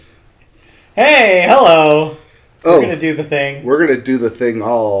Hey, hello. Oh, We're going to do the thing. We're going to do the thing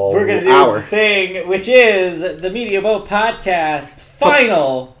all We're going to do the thing, which is the Media Boat Podcast's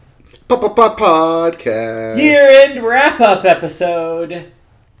final podcast year-end wrap-up episode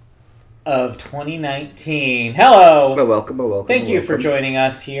of 2019. Hello. Welcome. Thank you for joining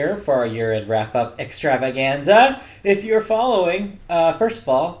us here for our year-end wrap-up extravaganza. If you're following, first of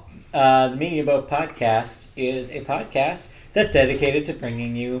all, the Media Boat Podcast is a podcast that's dedicated to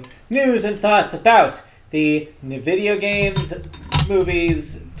bringing you news and thoughts about the video games,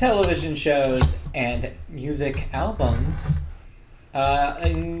 movies, television shows, and music albums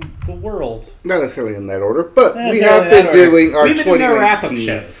in the world. Not necessarily in that order, but Not we necessarily have in been that order. doing our We've been doing our 2019 wrap-up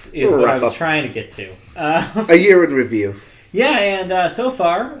shows, is what I was trying to get to. A year in review. Yeah, and so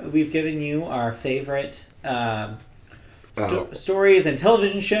far, we've given you our favorite stories and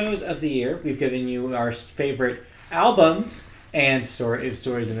television shows of the year. We've given you our favorite albums and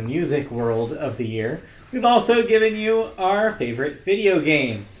stories in the music world of the year. We've also given you our favorite video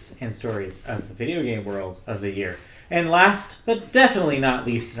games and stories of the video game world of the year. And last, but definitely not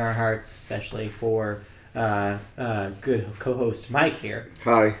least in our hearts, especially for good co-host Mike here.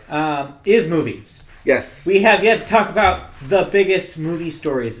 Hi. Is movies. Yes. We have yet to talk about the biggest movie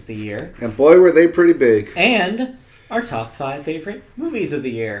stories of the year. And boy, were they pretty big. And our top 5 favorite movies of the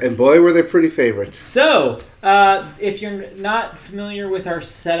year. And boy, were they pretty favorite. So, if you're not familiar with our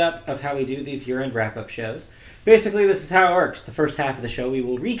setup of how we do these year-end wrap-up shows, basically this is how it works. The first half of the show, we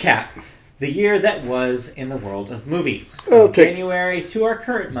will recap the year that was in the world of movies. From January to our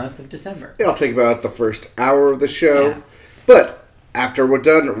current month of December. It'll take about the first hour of the show. Yeah. But after we're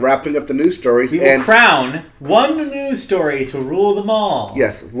done wrapping up the news stories... We will crown one news story to rule them all.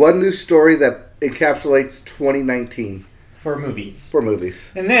 Yes, one news story that encapsulates 2019. For movies. For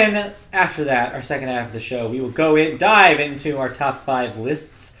movies. And then, after that, our second half of the show, we will dive into our top 5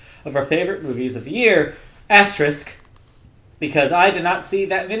 lists of our favorite movies of the year. Asterisk, because I did not see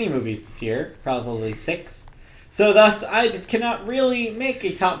that many movies this year. Probably 6. So thus, I cannot really make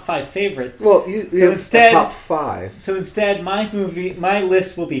a top 5 favorites. Well, you have a top 5. So instead, my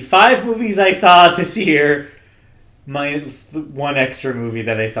list will be 5 movies I saw this year, minus one extra movie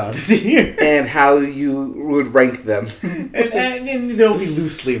that I saw this year. And how you would rank them. and they'll be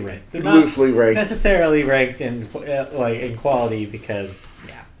loosely ranked. They're not loosely ranked. necessarily ranked in quality because,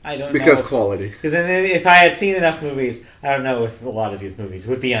 I don't know. Because quality. Because if I had seen enough movies, I don't know if a lot of these movies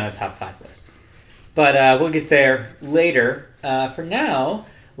would be on a top 5 list. But we'll get there later. For now,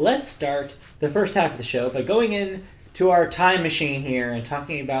 let's start the first half of the show by going into our time machine here and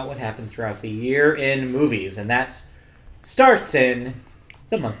talking about what happened throughout the year in movies. And that starts in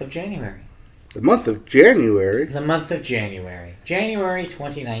the month of January. The month of January? The month of January. January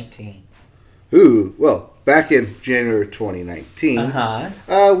 2019. Ooh, well, back in January 2019,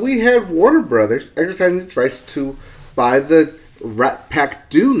 we had Warner Brothers exercising its rights to buy the Rat Pack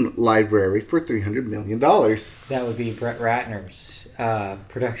Dune library for $300 million. That would be Brett Ratner's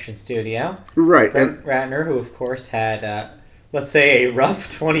production studio. Right. Brett Ratner, who of course had, let's say, a rough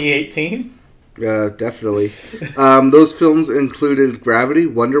 2018. Definitely. Those films included Gravity,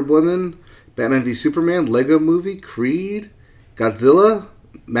 Wonder Woman, Batman v Superman, Lego Movie, Creed, Godzilla,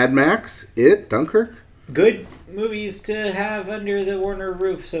 Mad Max, It, Dunkirk. Good movies to have under the Warner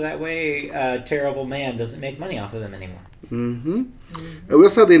roof, so that way Terrible Man doesn't make money off of them anymore. Mm-hmm. We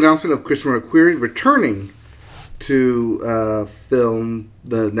also had the announcement of Christopher McQuarrie returning to film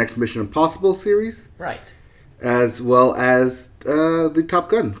the next Mission Impossible series. Right. As well as the Top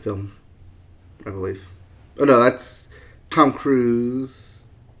Gun film, I believe. Oh, no, that's Tom Cruise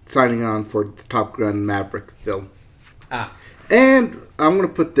signing on for the Top Gun Maverick film. And I'm going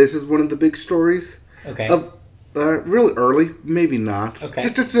to put this as one of the big stories. Okay. Of really early, maybe not. Okay.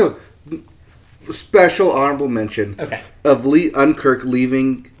 Just a special honorable mention. Okay. Of Lee Unkrich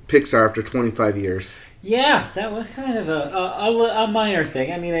leaving Pixar after 25 years. Yeah, that was kind of a minor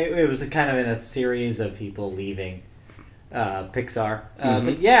thing. I mean, it was kind of in a series of people leaving Pixar.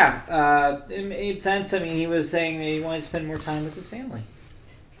 But yeah, it made sense. I mean, he was saying that he wanted to spend more time with his family.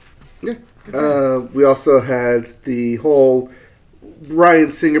 Yeah. We also had the whole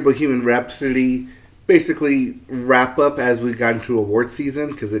Bryan Singer Bohemian Rhapsody basically wrap up as we got into award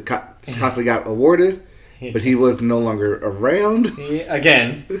season because it constantly got awarded. But he was no longer around.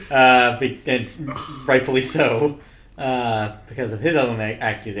 Again, and rightfully so, because of his own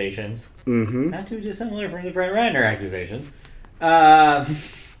accusations. Mm-hmm. Not too dissimilar from the Brett Ratner accusations.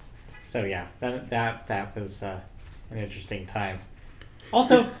 So yeah, that was an interesting time.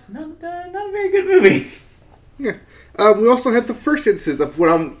 Also, not a very good movie. Yeah. We also had the first instance of what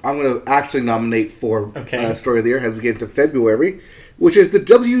I'm going to actually nominate for Story of the Year as we get into February. which is the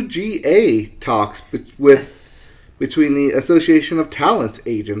WGA talks between the Association of Talents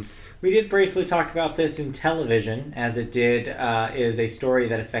Agents. We did briefly talk about this in television, as it is a story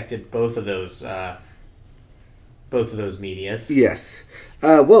that affected both of those medias. Yes.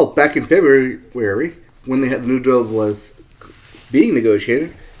 Well, back in February, when the new deal was being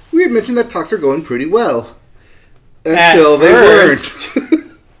negotiated, we had mentioned that talks are going pretty well. Until they weren't.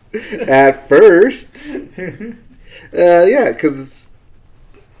 At first. Yeah, because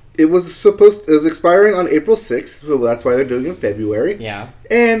it was expiring on April 6th, so that's why they're doing it in February. Yeah.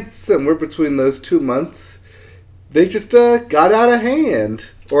 And somewhere between those 2 months, they just got out of hand.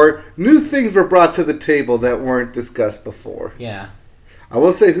 Or new things were brought to the table that weren't discussed before. Yeah. I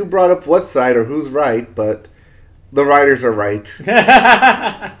won't say who brought up what side or who's right, but the writers are right.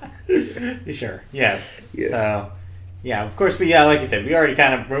 Sure. Yes. So, yeah, of course, like you said, we already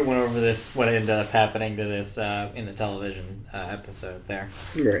kind of went over this, what ended up happening to this in the television episode there.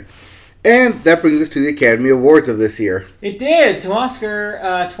 Right. And that brings us to the Academy Awards of this year. It did. So Oscar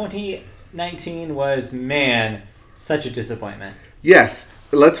 2019 was, such a disappointment. Yes.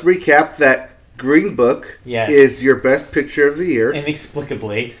 Let's recap that Green Book is your best picture of the year.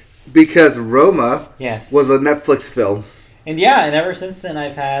 Inexplicably. Because Roma was a Netflix film. And ever since then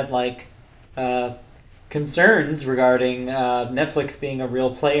I've had, concerns regarding Netflix being a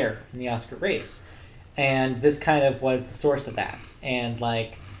real player in the Oscar race. And this kind of was the source of that. And,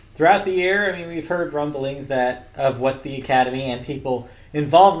 throughout the year, we've heard rumblings of what the Academy and people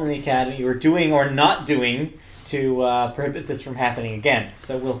involved in the Academy were doing or not doing to prohibit this from happening again.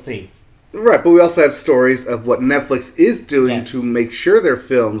 So we'll see. Right, but we also have stories of what Netflix is doing to make sure their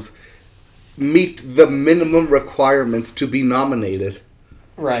films meet the minimum requirements to be nominated.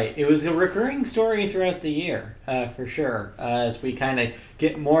 Right. It was a recurring story throughout the year, for sure, as we kind of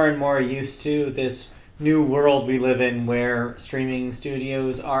get more and more used to this new world we live in where streaming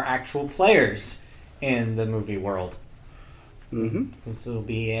studios are actual players in the movie world. Mm-hmm. This will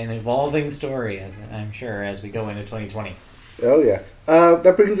be an evolving story, I'm sure, as we go into 2020. Oh, yeah.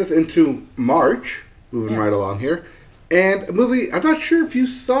 That brings us into March, moving right along here. And a movie I'm not sure if you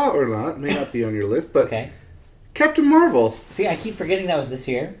saw or not, may not be on your list, but Captain Marvel. See, I keep forgetting that was this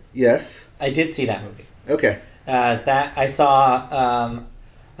year. Yes. I did see that movie. Okay. That I saw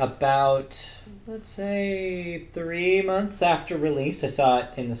about, let's say, 3 months after release. I saw it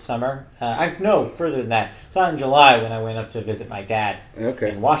in the summer. Further than that. I saw it in July when I went up to visit my dad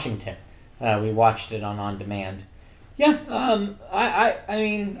in Washington. We watched it on demand. Yeah,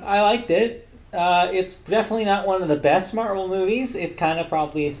 I liked it. It's definitely not one of the best Marvel movies. It kind of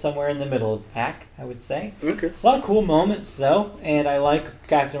probably is somewhere in the middle of the pack, I would say. Okay. A lot of cool moments, though, and I like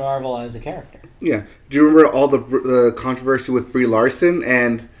Captain Marvel as a character. Yeah. Do you remember all the controversy with Brie Larson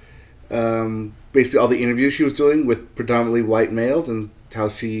and basically all the interviews she was doing with predominantly white males and how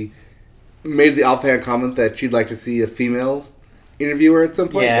she made the offhand comment that she'd like to see a female interviewer at some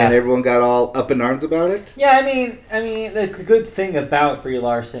point, and everyone got all up in arms about it? Yeah, I mean, the good thing about Brie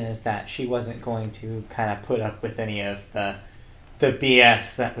Larson is that she wasn't going to kind of put up with any of the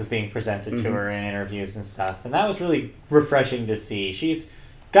BS that was being presented to her in interviews and stuff, and that was really refreshing to see. She's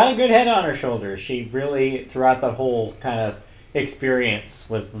got a good head on her shoulders. She really, throughout the whole kind of experience,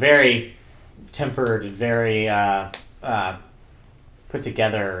 was very tempered and very put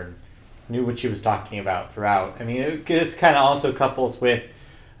together and knew what she was talking about throughout. This kind of also couples with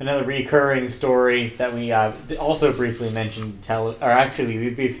another recurring story that we also briefly mentioned, we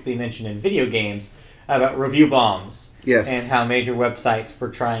briefly mentioned in video games about review bombs. Yes. And how major websites were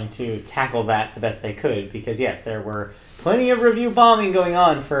trying to tackle that the best they could, because there were plenty of review bombing going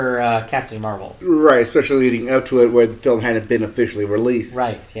on for Captain Marvel. Right, especially leading up to it where the film hadn't been officially released.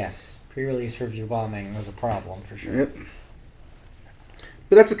 Right, yes. Pre-release review bombing was a problem, for sure. Yep.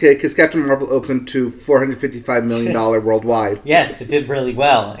 But that's okay, because Captain Marvel opened to $455 million worldwide. Yes, it did really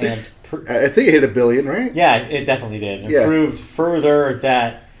well. And I think it hit $1 billion, right? Yeah, it definitely did. It proved further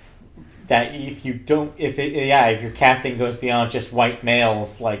that if your casting goes beyond just white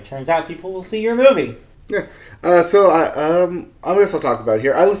males, turns out people will see your movie. Yeah. So I'm going to talk about it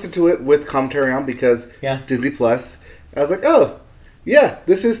here. I listened to it with commentary on because Disney Plus. I was like, oh, yeah,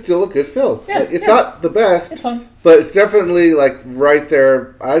 this is still a good film. Yeah, it's not the best. It's fun. But it's definitely right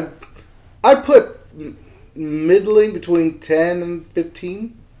there. I'd put middling between 10 and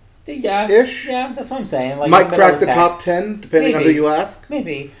 15. Yeah. Ish. Yeah, that's what I'm saying. Might crack the top 10, depending on who you ask.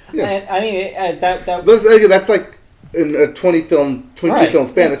 Maybe. Yeah. And, that. But that's in a 22 film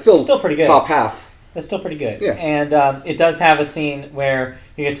span. It's still pretty good. Top half. That's still pretty good. Yeah. And it does have a scene where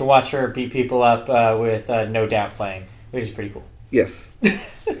you get to watch her beat people up with No Doubt playing, which is pretty cool. Yes.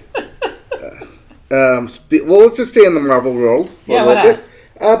 Well, let's just stay in the Marvel world for a little bit.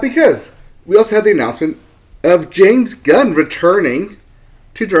 Because we also had the announcement of James Gunn returning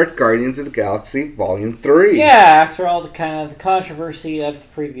to direct Guardians of the Galaxy Volume 3. Yeah, after all the kind of the controversy of the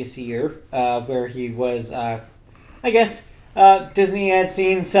previous year, where he was, I guess, Disney had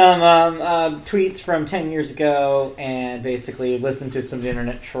seen some tweets from 10 years ago and basically listened to some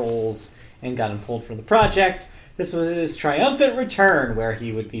internet trolls and got him pulled from the project. This was his triumphant return, where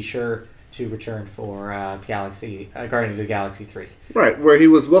he would be sure to return for Guardians of the Galaxy 3. Right, where he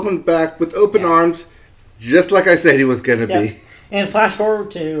was welcomed back with open arms, just like I said he was going to be. And flash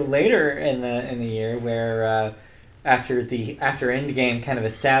forward to later in the year, where after Endgame kind of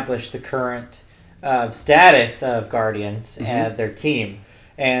established the current status of Guardians and their team,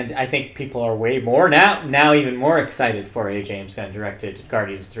 and I think people are way more now even more excited for a James Gunn directed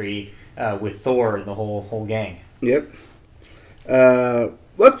Guardians 3 with Thor and the whole gang. Yep.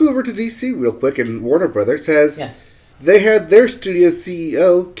 Let's move over to DC real quick, and Warner Brothers they had their studio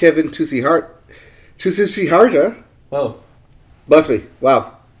CEO Kevin Tsujihara. Whoa. Bless me.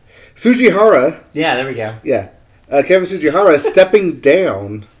 Wow. Tsujihara. Yeah, there we go. Yeah. Kevin Tsujihara stepping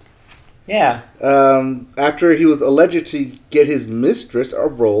down. Yeah. After he was alleged to get his mistress a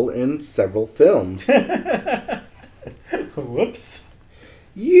role in several films. Whoops.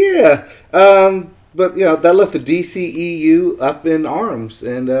 Yeah. But, that left the DCEU up in arms.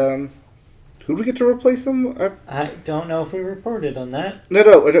 And who did we get to replace him? I don't know if we reported on that.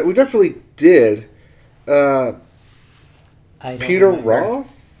 No, we definitely did. Peter remember.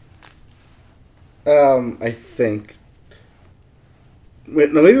 Roth? I think.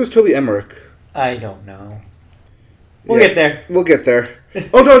 Wait, no, maybe it was Toby Emmerich. I don't know. We'll get there. We'll get there.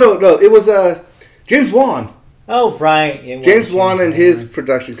 Oh, no. It was James Wan. Oh, right. James Wan and his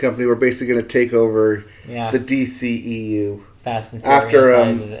production company were basically going to take over the DCEU. Fast and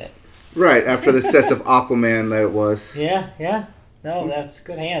Furious it. Right, after the success of Aquaman that it was. Yeah. No, that's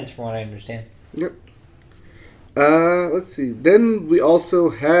good hands from what I understand. Yep. Let's see. Then we also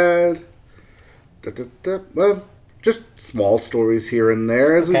had just small stories here and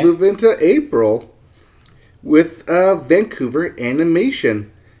there as we move into April with Vancouver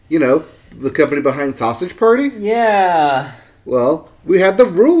Animation. The company behind Sausage Party? Yeah. Well, we had the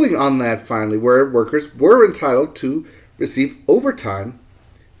ruling on that finally, where workers were entitled to receive overtime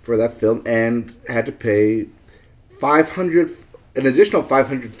for that film and had to pay an additional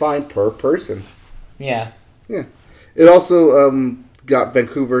 $500 fine per person. Yeah. Yeah. It also got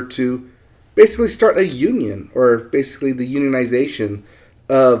Vancouver to basically start a union, or basically the unionization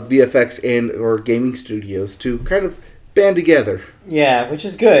of VFX and or gaming studios to kind of band together. Yeah, which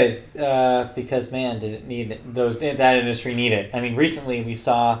is good because man, did it need it. That industry need it. I mean, recently we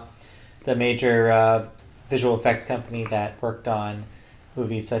saw the major visual effects company that worked on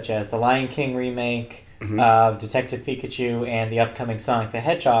movies such as the Lion King remake, Detective Pikachu, and the upcoming Sonic the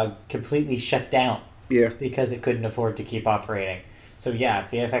Hedgehog completely shut down. Yeah, because it couldn't afford to keep operating. So yeah,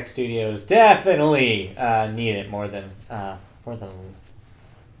 VFX studios definitely need it more than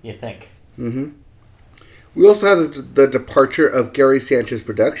you think. Mm-hmm. We also have the departure of Gary Sanchez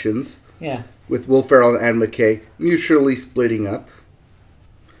Productions. Yeah. With Will Ferrell and Adam McKay mutually splitting up.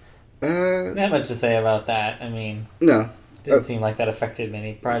 Not much to say about that. I mean, no, didn't seem like that affected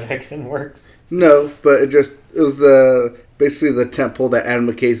many projects and works. No, but it was basically the tentpole that Adam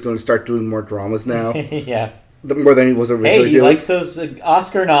McKay is going to start doing more dramas now. Yeah. More than he was originally doing. Hey, he likes those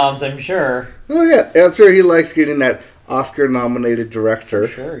Oscar noms, I'm sure. Oh yeah, I'm sure he likes getting that Oscar-nominated director.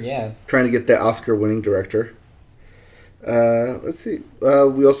 For sure, yeah. Trying to get that Oscar-winning director. Let's see.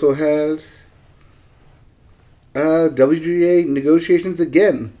 We also had WGA negotiations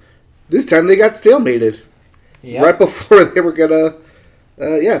again. This time they got stalemated. Yep. Right before they were gonna...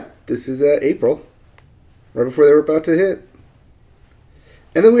 this is April. Right before they were about to hit.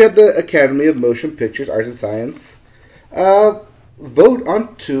 And then we had the Academy of Motion Pictures, Arts and Science vote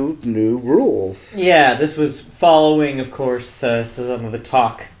on 2 new rules. Yeah, this was following, of course, some of the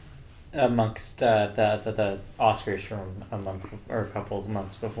talk amongst the Oscars from a month or a couple of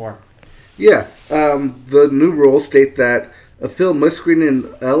months before. Yeah, the new rules state that a film must screen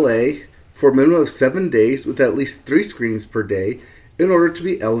in LA for a minimum of 7 days with at least 3 screenings per day in order to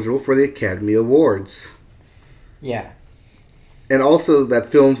be eligible for the Academy Awards. Yeah. And also that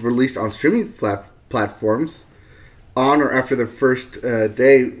films released on streaming platforms on or after the first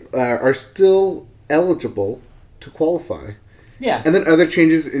day are still eligible to qualify. Yeah. And then other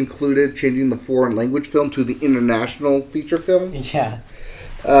changes included changing the foreign language film to the international feature film. Yeah.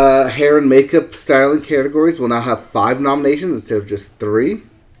 Hair and makeup styling categories will now have 5 nominations instead of just 3.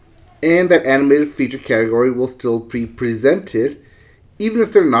 And that animated feature category will still be presented even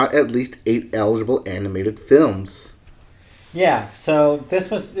if they're not at least 8 eligible animated films. Yeah, so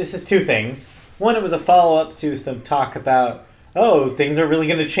this is two things. One, it was a follow-up to some talk about, things are really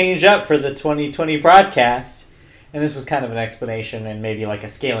going to change up for the 2020 broadcast. And this was kind of an explanation and maybe like a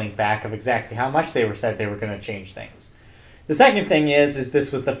scaling back of exactly how much they said they were going to change things. The second thing is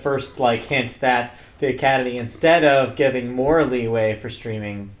this was the first hint that the Academy, instead of giving more leeway for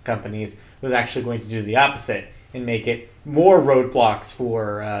streaming companies, was actually going to do the opposite and make it more roadblocks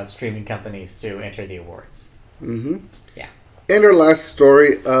for streaming companies to enter the awards. Mm-hmm. Yeah. And our last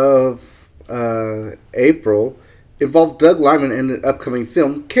story of April involved Doug Liman and an upcoming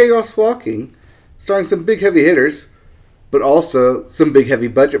film, Chaos Walking, starring some big heavy hitters, but also some big heavy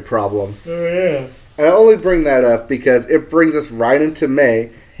budget problems. Oh, yeah. And I only bring that up because it brings us right into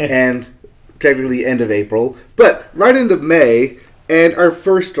May, and technically end of April, but right into May, and our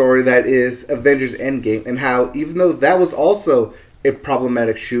first story that is Avengers Endgame, and how even though that was also a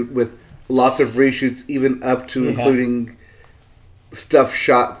problematic shoot with lots of reshoots, even up to including stuff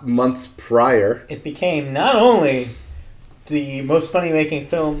shot months prior, it became not only the most money-making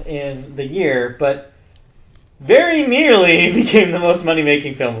film in the year, but very nearly became the most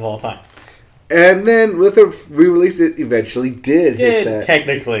money-making film of all time. And then with a re-release, it eventually did hit that.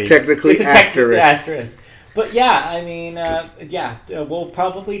 Technically asterisk. But yeah, I mean, we'll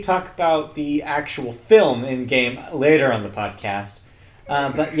probably talk about the actual film Endgame later on the podcast.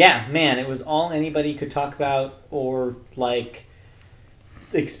 But yeah, man, it was all anybody could talk about or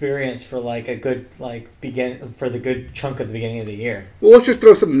experience for a good for the good chunk of the beginning of the year. Well, let's just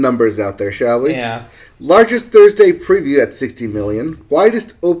throw some numbers out there, shall we? Yeah. Largest Thursday preview at 60 million,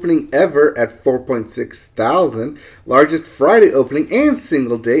 widest opening ever at 4.6 thousand, largest Friday opening and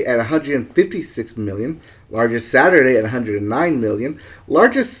single day at 156 million, largest Saturday at 109 million,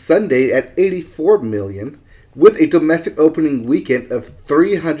 largest Sunday at 84 million, with a domestic opening weekend of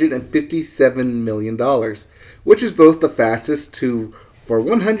 $357 million, which is both the fastest for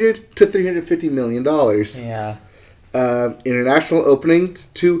 $100 to $350 million. Yeah. International opening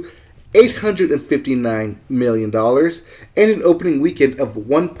to $859 million, and an opening weekend of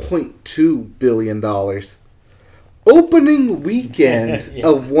 $1.2 billion. Opening weekend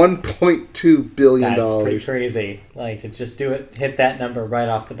of $1.2 billion. That's pretty crazy. To just hit that number right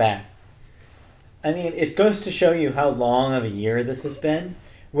off the bat. I mean, it goes to show you how long of a year this has been,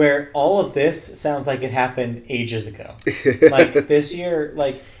 where all of this sounds like it happened ages ago. This year,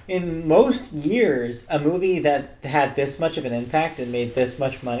 in most years, a movie that had this much of an impact and made this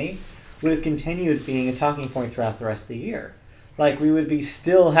much money would have continued being a talking point throughout the rest of the year. We would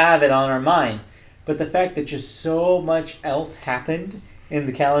still have it on our mind. But the fact that just so much else happened in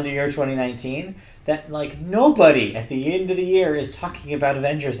the calendar year 2019 that nobody at the end of the year is talking about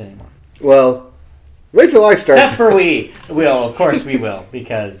Avengers anymore. Well, wait till I start. Except for we will. Of course we will,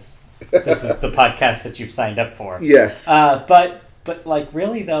 because this is the podcast that you've signed up for. Yes. But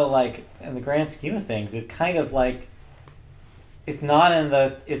really though, in the grand scheme of things, it's kind of it's not in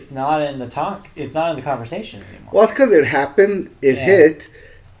the conversation anymore. Well, it's because it happened, hit,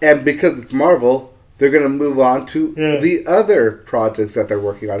 and because it's Marvel, they're going to move on to the other projects that they're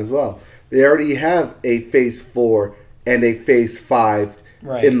working on as well. They already have a Phase 4 and a Phase 5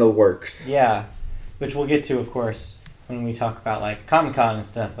 in the works. Yeah, which we'll get to, of course, when we talk about Comic-Con and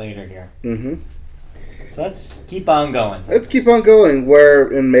stuff later here. Mm-hmm. So let's keep on going.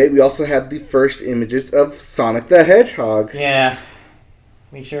 Where in May we also had the first images of Sonic the Hedgehog. Yeah,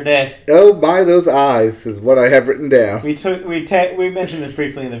 we sure did. Oh my, those eyes is what I have written down. We mentioned this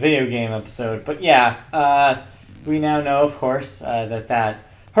briefly in the video game episode, but yeah, we now know, of course, that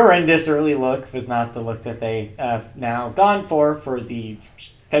horrendous early look was not the look that they have now gone for the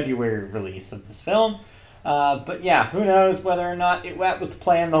February release of this film. But yeah, who knows whether or not that was the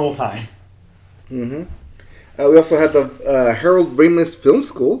plan the whole time. Mm-hmm. We also had the Harold Ramis Film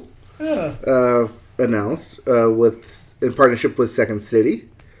School announced in partnership with Second City,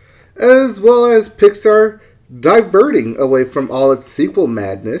 as well as Pixar diverting away from all its sequel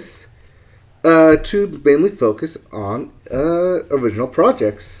madness to mainly focus on original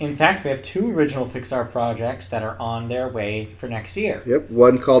projects. In fact, we have 2 original Pixar projects that are on their way for next year. Yep,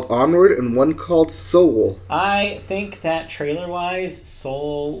 one called Onward and one called Soul. I think that trailer-wise,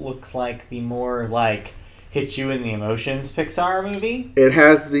 Soul looks like the more hit you in the emotions Pixar movie. It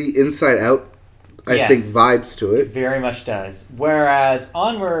has the Inside Out, I think, vibes to it. It very much does. Whereas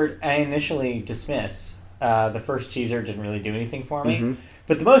Onward, I initially dismissed. The first teaser didn't really do anything for me. Mm-hmm.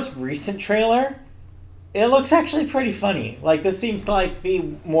 But the most recent trailer, it looks actually pretty funny. This seems to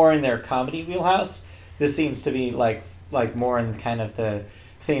be more in their comedy wheelhouse. This seems to be more in kind of the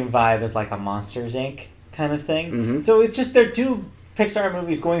same vibe as a Monsters Inc. kind of thing. Mm-hmm. So it's just they're two Pixar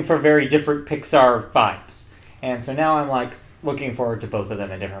movies going for very different Pixar vibes. And so now I'm like looking forward to both of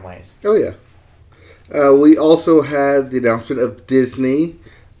them in different ways. Oh, yeah. We also had the announcement of Disney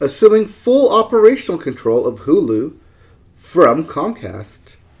assuming full operational control of Hulu from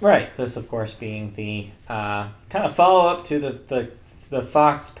Comcast. Right. This, of course, being the kind of follow-up to the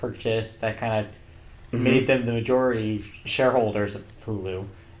Fox purchase that kind of made them the majority shareholders of Hulu.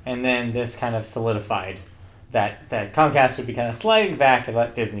 And then this kind of solidified that Comcast would be kind of sliding back and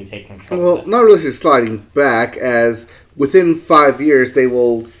let Disney take control of it. Well, not really just sliding back, as within 5 years they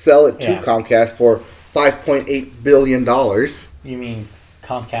will sell it to Comcast for $5.8 billion. You mean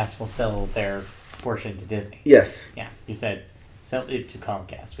Comcast will sell their portion to Disney? Yes. Yeah, you said sell it to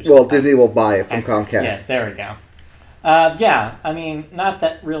Comcast. Well, Disney will buy it from Comcast. Yes, there we go. Yeah, I mean, not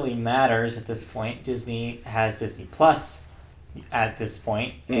that really matters at this point. Disney has Disney Plus at this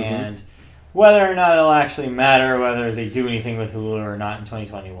point, and whether or not it'll actually matter, whether they do anything with Hulu or not in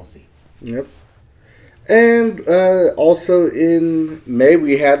 2020, we'll see. Yep. And also in May,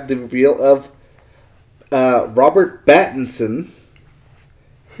 we had the reveal of Robert Pattinson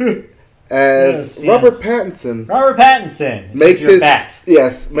as Robert Pattinson. Robert Pattinson makes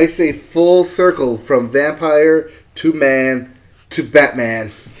makes a full circle from vampire to man to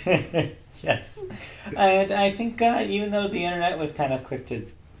Batman. Yes, and I think even though the internet was kind of quick to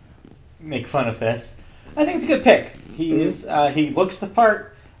make fun of this, I think it's a good pick. He is he looks the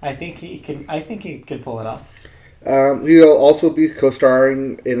part. I think he can pull it off. He'll also be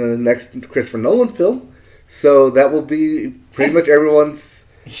co-starring in the next Christopher Nolan film, so that will be pretty much everyone's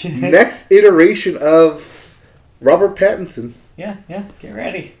next iteration of Robert Pattinson. Yeah, get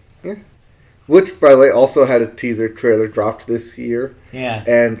ready. Yeah. Which, by the way, also had a teaser trailer dropped this year. Yeah.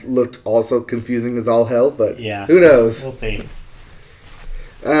 And looked also confusing as all hell, but yeah, who knows? We'll see.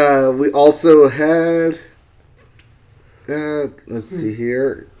 We also had, let's see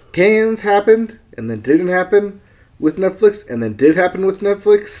here, Cannes happened, and then didn't happen with Netflix, and then did happen with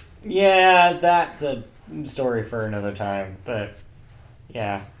Netflix. Yeah, that's a story for another time, but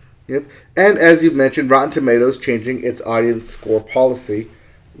yeah. Yep. And as you mentioned, Rotten Tomatoes changing its audience score policy,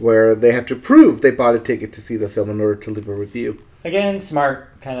 where they have to prove they bought a ticket to see the film in order to leave a review. Again,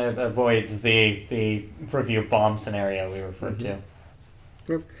 smart, kind of avoids the review bomb scenario we referred to.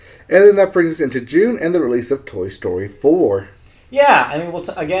 Yep. And then that brings us into June and the release of Toy Story 4. Yeah, I mean,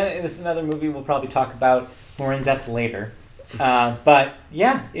 again, this is another movie we'll probably talk about more in depth later. But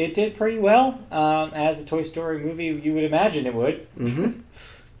yeah, it did pretty well as a Toy Story movie. You would imagine it would. We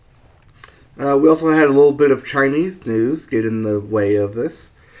also had a little bit of Chinese news get in the way of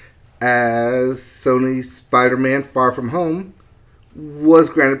this, as Sony's Spider-Man Far From Home was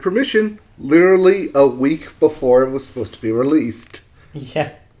granted permission literally a week before it was supposed to be released.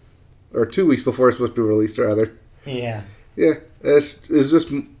 Yeah. Or 2 weeks before it was supposed to be released, rather. Yeah. Yeah. It was just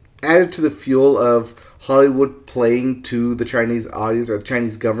added to the fuel of Hollywood playing to the Chinese audience or the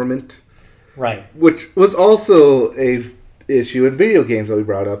Chinese government. Right. Which was also a issue in video games that we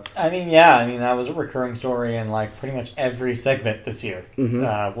brought up. I mean, yeah. That was a recurring story in like pretty much every segment this year.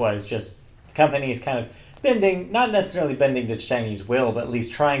 Was just companies kind of bending, not necessarily bending to Chinese will, but at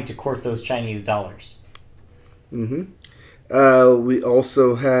least trying to court those Chinese dollars. We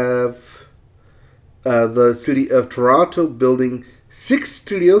also have the city of Toronto building 6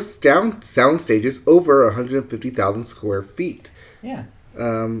 studio sound stages over 150,000 square feet. Yeah.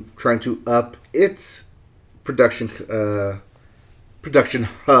 Trying to up its production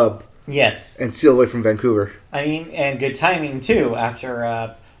hub. Yes. And steal away from Vancouver. I mean, and good timing, too, after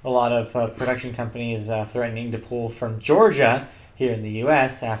a lot of production companies threatening to pull from Georgia here in the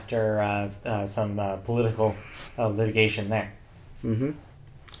U.S. after some political litigation there.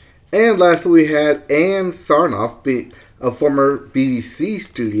 And lastly, we had Ann Sarnoff, a former BBC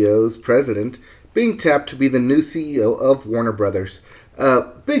Studios president, being tapped to be the new CEO of Warner Brothers.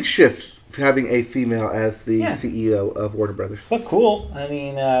 Big shift having a female as the CEO of Warner Brothers. But cool. I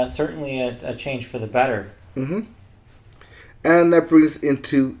mean, certainly a change for the better. And that brings us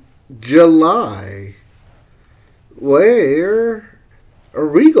into July, where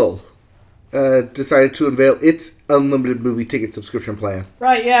Regal decided to unveil its unlimited movie ticket subscription plan.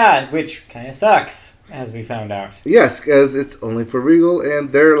 Right, yeah, which kind of sucks, as we found out. Yes, because it's only for Regal,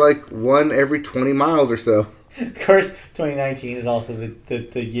 and they're like one every 20 miles or so. Of course, 2019 is also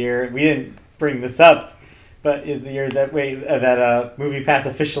the year, we didn't bring this up, but is the year that Movie Pass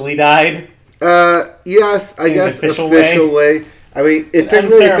officially died. Yes, I guess official way. I mean, it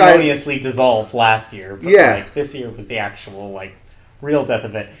technically unceremoniously dissolved last year, but like, this year was the actual real death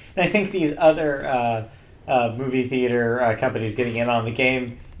of it. And I think these other movie theater companies getting in on the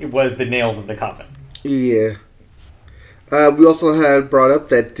game, it was the nails in the coffin. Yeah. We also had brought up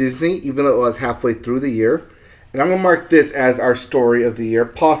that Disney, even though it was halfway through the year, and I'm going to mark this as our story of the year,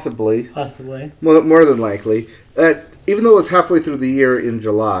 possibly. Possibly. More than likely. Even though it was halfway through the year in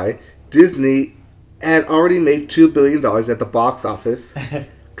July, Disney had already made $2 billion at the box office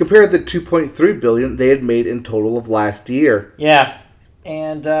compared to the $2.3 billion they had made in total of last year. Yeah.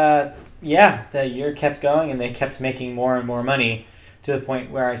 And, the year kept going and they kept making more and more money to the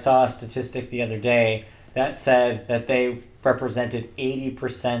point where I saw a statistic the other day that said that they represented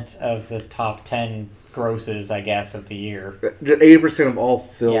 80% of the top 10 grosses, I guess, of the year. 80% of all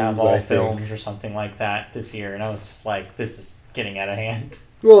films, yeah, of all I films think. or something like that this year. And I was just like, this is getting out of hand.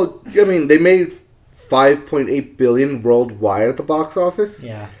 Well, I mean, they made $5.8 billion worldwide at the box office.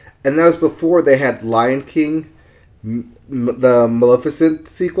 Yeah. And that was before they had Lion King, the Maleficent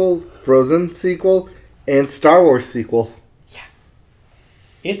sequel, Frozen sequel, and Star Wars sequel. Yeah.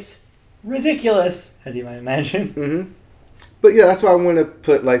 It's ridiculous, as you might imagine. Mm-hmm. But yeah, that's why I'm going to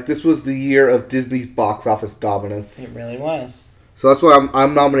put, this was the year of Disney's box office dominance. It really was. So that's why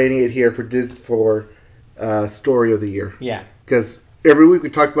I'm nominating it here for Story of the Year. Yeah. Because every week we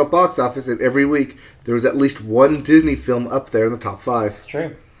talked about box office, and every week there was at least one Disney film up there in the top 5. It's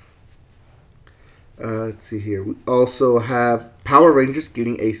true. Let's see here. We also have Power Rangers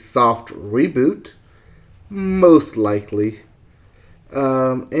getting a soft reboot, most likely.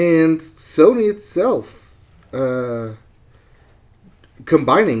 And Sony itself,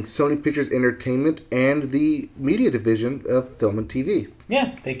 combining Sony Pictures Entertainment and the media division of film and TV.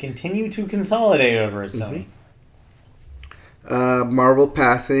 Yeah, they continue to consolidate over at Sony. Marvel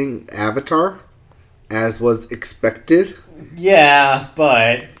passing Avatar, as was expected. Yeah,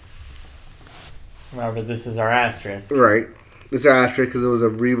 but remember, this is our asterisk. Right. This is our asterisk because it was a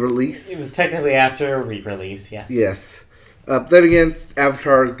re-release. It was technically after a re-release, yes. Yes. Then again,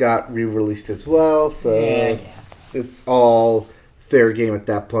 Avatar got re-released as well, so yeah, I guess. It's all fair game at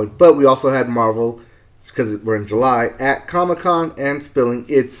that point. But we also had Marvel, because we're in July, at Comic-Con and spilling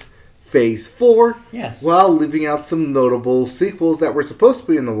its Phase 4. Yes. While leaving out some notable sequels that were supposed to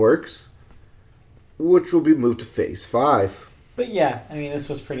be in the works, which will be moved to Phase 5. But yeah, I mean, this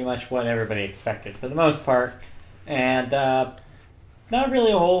was pretty much what everybody expected for the most part. And not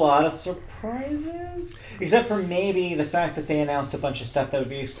really a whole lot of surprises, except for maybe the fact that they announced a bunch of stuff that would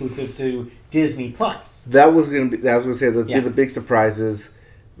be exclusive to Disney Plus. That was going to be, I was going to say, the big surprises.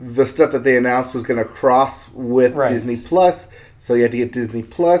 The stuff that they announced was going to cross with Disney Plus, so you had to get Disney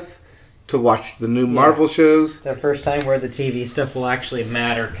Plus to watch the new Marvel shows. The first time where the TV stuff will actually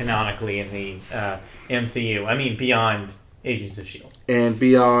matter canonically in the MCU. I mean, beyond Agents of S.H.I.E.L.D. And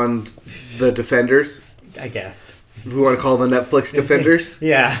beyond the Defenders. I guess. We want to call the Netflix Defenders.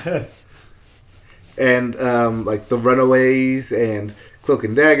 Yeah. And the Runaways and Cloak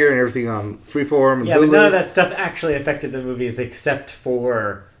and Dagger and everything on Freeform and yeah, Hulu. but none of that stuff actually affected the movies except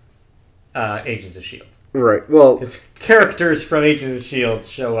for Agents of S.H.I.E.L.D. Right. Well, because characters from Agents of S.H.I.E.L.D.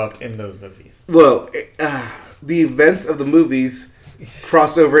 show up in those movies. Well, the events of the movies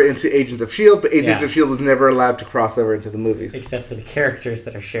crossed over into Agents of S.H.I.E.L.D., but Agents of S.H.I.E.L.D. was never allowed to cross over into the movies. Except for the characters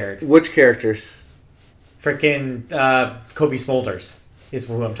that are shared. Which characters? Frickin' Kobe Smulders is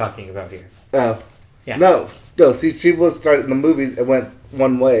who I'm talking about here. Oh. Yeah. No. See, she was started in the movies and went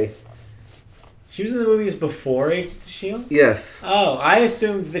one way. She was in the movies before Agents of S.H.I.E.L.D.? Yes. Oh, I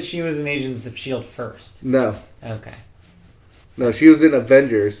assumed that she was in Agents of S.H.I.E.L.D. first. No. Okay. No, she was in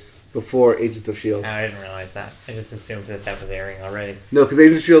Avengers before Agents of S.H.I.E.L.D. I didn't realize that. I just assumed that was airing already. No, because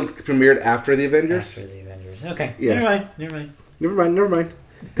Agents of S.H.I.E.L.D. premiered after the Avengers. After the Avengers. Okay. Yeah. Never mind.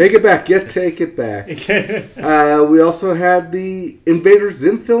 Take it back. Take it back. We also had the Invader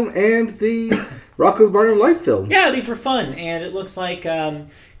Zim film and the Rocko's Modern Life film. Yeah, these were fun. And it looks like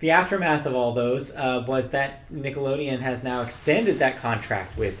the aftermath of all those was that Nickelodeon has now extended that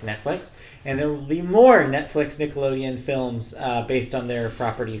contract with Netflix. And there will be more Netflix Nickelodeon films based on their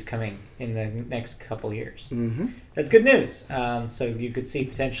properties coming in the next couple years. Mm-hmm. That's good news. So you could see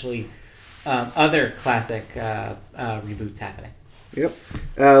potentially other classic reboots happening. Yep.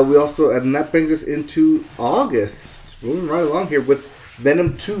 We also, and that brings us into August. Moving right along here with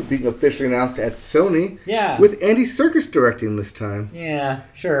Venom 2 being officially announced at Sony. Yeah. With Andy Serkis directing this time. Yeah,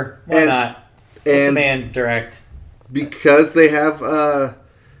 sure. Why not? Let the man direct. Because they have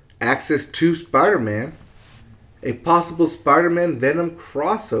access to Spider-Man, a possible Spider-Man Venom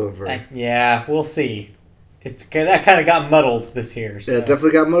crossover. Yeah, we'll see. That kind of got muddled this year. So. Yeah, it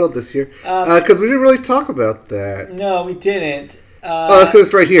definitely got muddled this year. Because we didn't really talk about that. No, we didn't. That's because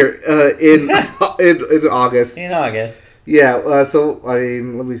it's right here in August. In August. Yeah, so, I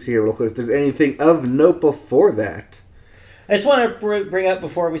mean, let me see here real quick. If there's anything of note before that. I just want to bring up,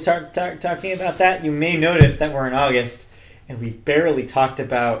 before we start talking about that, you may notice that we're in August, and we barely talked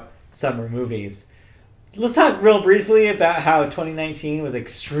about summer movies. Let's talk real briefly about how 2019 was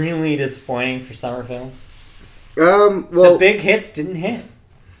extremely disappointing for summer films. Well, The big hits didn't hit.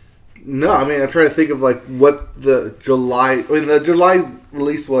 no, I mean, I'm trying to think of like what the July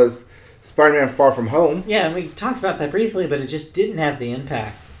release was Spider-Man Far From Home. Yeah, and we talked about that briefly, but it just didn't have the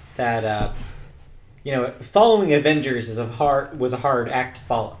impact that, following Avengers was a hard act to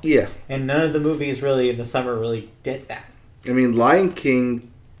follow. Yeah. And none of the movies really in the summer really did that. I mean, Lion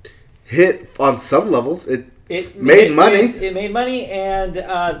King hit on some levels. It made money. It made money, and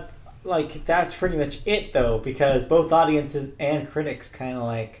that's pretty much it, though, because both audiences and critics kind of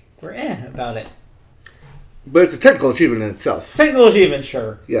were about it. But it's a technical achievement in itself. Technical achievement,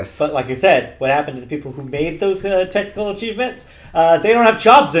 sure. Yes. But like I said, what happened to the people who made those technical achievements? They don't have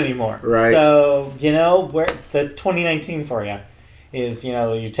jobs anymore. Right. So, where the 2019 for you is,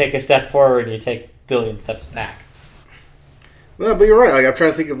 you take a step forward, you take a billion steps back. Well, but you're right. Like, I'm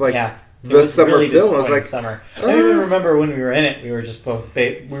trying to think of the summer really film. I was like, summer. I don't even remember when we were in it. We were just both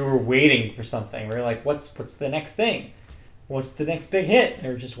we were waiting for something. We were like, what's the next thing? What's the next big hit?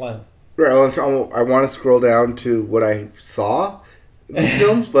 There just wasn't. Right. I want to scroll down to what I saw in the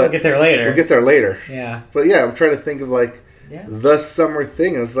films, but we'll get there later. Yeah. But yeah, I'm trying to think of the summer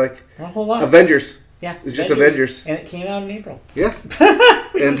thing. It was like not a whole lot. Avengers. Yeah. It's just Avengers. And it came out in April. Yeah.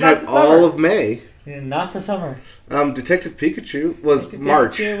 And had all of May. And not the summer. Detective Pikachu was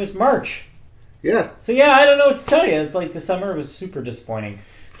March. Pikachu was March. Yeah. So yeah, I don't know what to tell you. It's like the summer was super disappointing.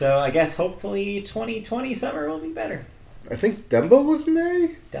 So I guess hopefully 2020 summer will be better. I think Dumbo was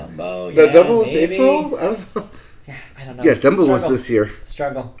May? Dumbo, No, yeah, Dumbo was maybe. April? I don't know. Yeah, I don't know. Yeah, Dumbo was this year.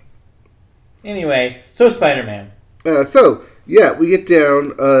 Struggle. Anyway, so Spider-Man. We get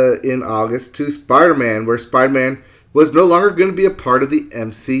down in August to Spider-Man, where Spider-Man was no longer going to be a part of the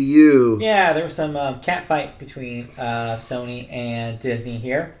MCU. Yeah, there was some catfight between Sony and Disney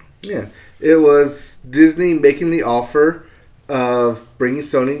here. Yeah, it was Disney making the offer of bringing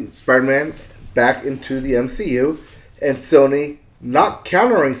Spider-Man back into the MCU, and Sony not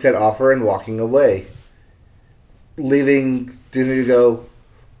countering said offer and walking away, leaving Disney to go,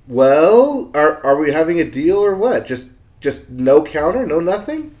 well, are we having a deal or what? Just no counter, no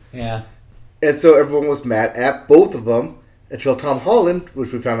nothing? Yeah. And so everyone was mad at both of them until Tom Holland,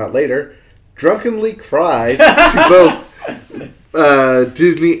 which we found out later, drunkenly cried to both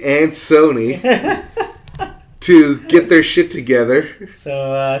Disney and Sony to get their shit together.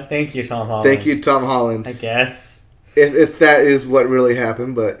 So, thank you, Tom Holland. Thank you, Tom Holland. I guess. If that is what really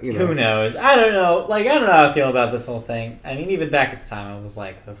happened, but, Who knows? I don't know. I don't know how I feel about this whole thing. I mean, even back at the time, I was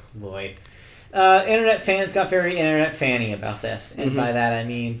like, oh, boy. Internet fans got very internet fanny about this. And by that, I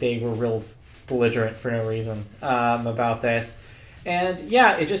mean they were real belligerent for no reason about this. And,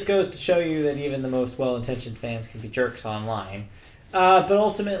 yeah, it just goes to show you that even the most well-intentioned fans can be jerks online. But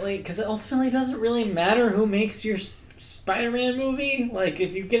ultimately, because it ultimately doesn't really matter who makes your Spider-Man movie.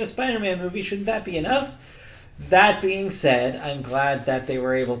 If you get a Spider-Man movie, shouldn't that be enough? That being said, I'm glad that they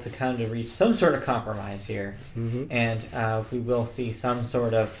were able to kind of reach some sort of compromise here. And we will see some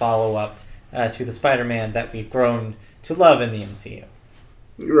sort of follow-up to the Spider-Man that we've grown to love in the MCU.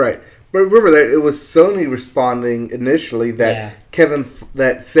 Right. But remember that it was Sony responding initially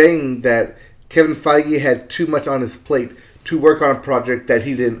saying that Kevin Feige had too much on his plate to work on a project that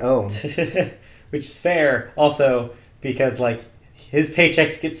he didn't own. Which is fair, also, because, his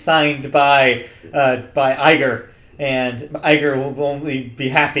paychecks get signed by Iger, and Iger will only be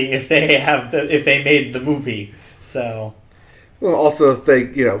happy if they made the movie. So, well, also if they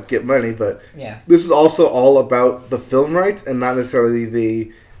get money, but yeah, this is also all about the film rights and not necessarily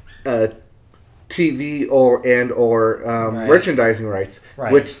the TV or right. merchandising rights,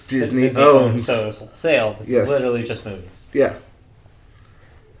 right. which Disney owns. So it's wholesale. This is literally just movies. Yeah.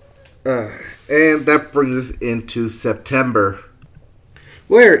 And that brings us into September,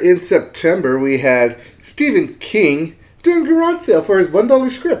 where in September we had Stephen King doing garage sale for his $1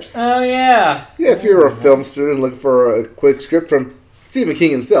 scripts. Oh, yeah. Yeah, if you're a film student looking for a quick script from Stephen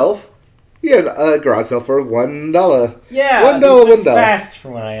King himself, he had a garage sale for $1. Yeah, $1. Fast,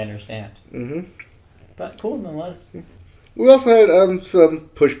 from what I understand. Mm-hmm. But cool, nonetheless. We also had some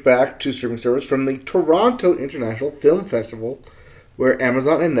pushback to streaming service from the Toronto International Film Festival, where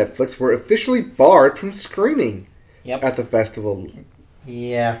Amazon and Netflix were officially barred from screening at the festival.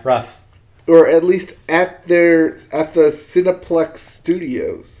 Yeah, rough. Or at least at the Cineplex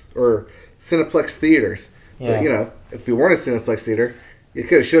studios or Cineplex theaters. Yeah. But, if you weren't a Cineplex theater, you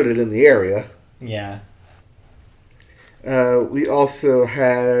could have showed it in the area. Yeah. We also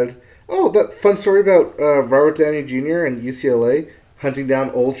had that fun story about Robert Downey Jr. and UCLA hunting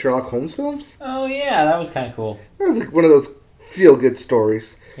down old Sherlock Holmes films. Oh yeah, that was kind of cool. That was one of those feel-good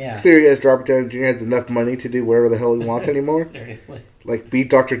stories. Yeah. Considering as Robert Downey Jr. has enough money to do whatever the hell he wants anymore. Seriously. Like, be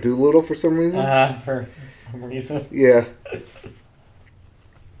Dr. Dolittle for some reason. For some reason. Yeah.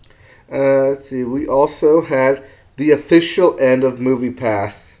 Let's see. We also had the official end of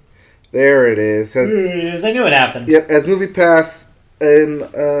MoviePass. There it is. I knew it happened. Yep, as MoviePass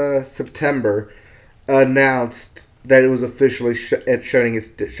in September announced that it was officially shutting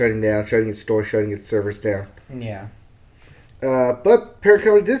its store, shutting its servers down. Yeah. But parent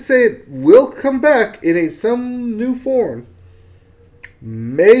company did say it will come back in some new form.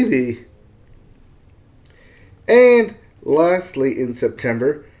 Maybe. And lastly, in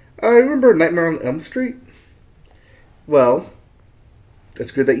September, I remember Nightmare on Elm Street. Well,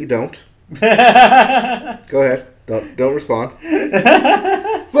 it's good that you don't. Go ahead. Don't respond.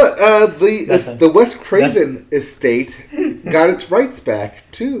 But the Wes Craven estate got its rights back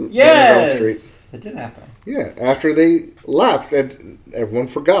too. Yes, Elm Street. It did happen. Yeah, after they lapsed, and everyone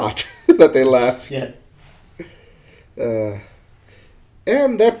forgot that they lapsed. Yes.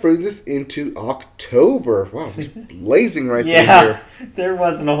 And that brings us into October. Wow, it's blazing right there. Yeah, there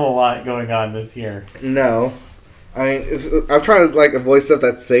wasn't a whole lot going on this year. No. I mean, I'm trying to avoid stuff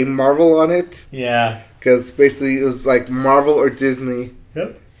that say Marvel on it. Yeah. Because basically it was Marvel or Disney.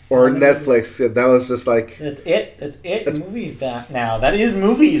 Yep. Or Netflix. That was just That's it. It's movies now. That is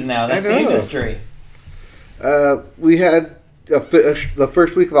movies now. That's the industry. We had the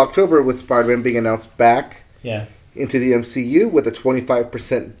first week of October with Spider-Man being announced back. Yeah. Into the MCU with a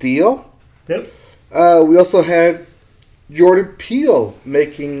 25% deal. Yep. We also had Jordan Peele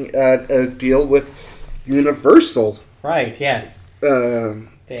making a deal with Universal. Right, yes.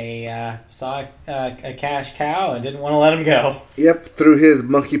 They saw a cash cow and didn't want to let him go. Yep, through his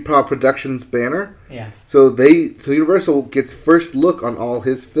Monkey Paw Productions banner. Yeah. So Universal gets first look on all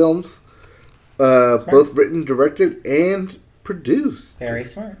his films, both written, directed, and produced. Very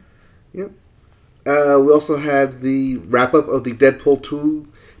smart. Yep. We also had the wrap-up of the Deadpool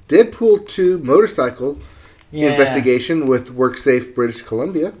 2 motorcycle investigation with WorkSafe British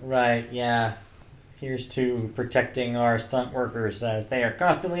Columbia. Right, yeah. Here's to protecting our stunt workers as they are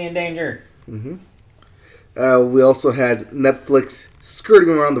constantly in danger. Mm-hmm. We also had Netflix skirting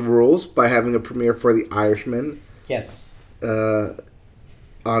around the rules by having a premiere for The Irishman. Yes.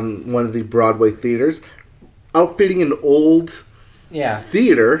 On one of the Broadway theaters. Outfitting an old...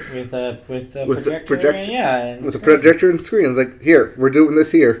 theater with a projector. And with a projector and screen. It's here, we're doing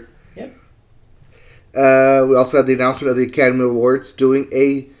this here. Yep. We also had the announcement of the Academy Awards doing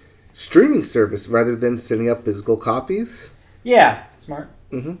a streaming service rather than sending up physical copies. Yeah, smart.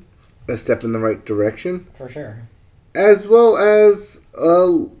 Mm-hmm. A step in the right direction. For sure. As well as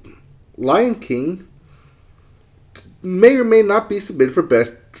Lion King may or may not be submitted for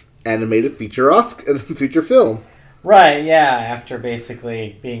Best Animated Feature Film. Right, yeah, after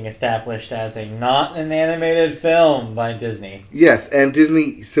basically being established as not an animated film by Disney. Yes, and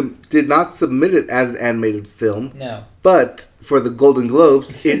Disney did not submit it as an animated film. No. But for the Golden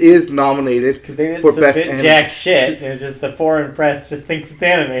Globes, it is nominated because they didn't submit jack shit. It was just the foreign press just thinks it's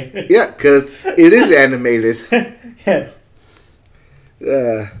animated. Yeah, because it is animated. Yes.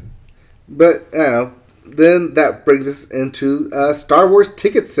 But, I don't know. Then that brings us into Star Wars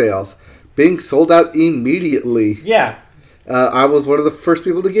ticket sales. Being sold out immediately. Yeah. I was one of the first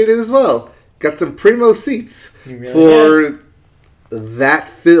people to get it as well. Got some primo seats that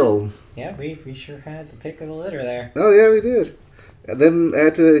film. Yeah, we sure had the pick of the litter there. Oh, yeah, we did. And then I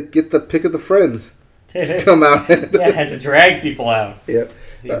had to get the pick of the friends to come out. I had to drag people out. Yep.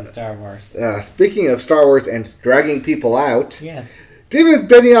 To see the Star Wars. Speaking of Star Wars and dragging people out. Yes. David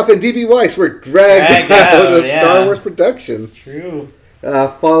Benioff and D.B. Weiss were dragged out of Star Wars production. True.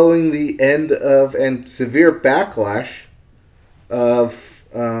 Following the end of and severe backlash of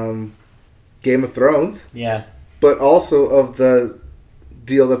Game of Thrones. Yeah. But also of the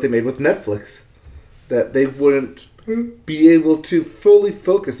deal that they made with Netflix. That they wouldn't be able to fully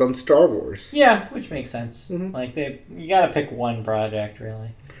focus on Star Wars. Yeah, which makes sense. Mm-hmm. You gotta pick one project,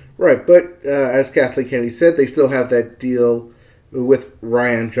 really. Right, but as Kathleen Kennedy said, they still have that deal with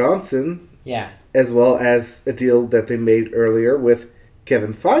Rian Johnson. Yeah. As well as a deal that they made earlier with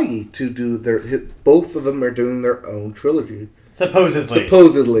Kevin Feige to do both of them are doing their own trilogy.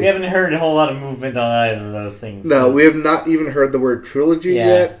 Supposedly. We haven't heard a whole lot of movement on either of those things. No, we have not even heard the word trilogy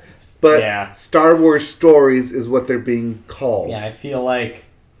yet. But Star Wars Stories is what they're being called. Yeah, I feel like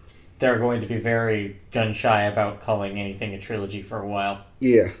they're going to be very gun-shy about calling anything a trilogy for a while.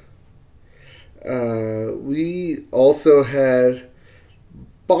 Yeah. We also had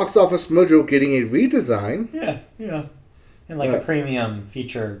Box Office Mojo getting a redesign. Yeah. And a premium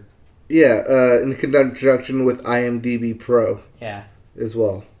feature Yeah, in conjunction with IMDb Pro Yeah. as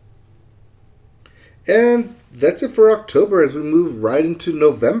well. And that's it for October as we move right into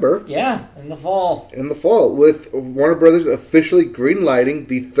November. Yeah, in the fall. In the fall, with Warner Brothers officially greenlighting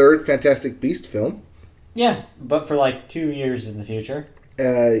the third Fantastic Beast film. Yeah, but for like 2 years in the future.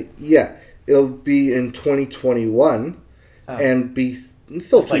 Yeah, it'll be in 2021 and be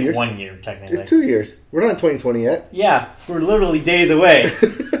still It's 2 like years. 1 year, technically. It's 2 years. We're not in 2020 yet. Yeah, we're literally days away.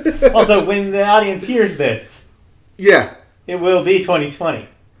 Also, when the audience hears this, Yeah. it will be 2020.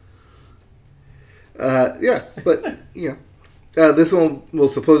 Yeah, but yeah. This one will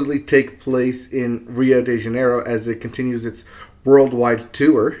supposedly take place in Rio de Janeiro as it continues its worldwide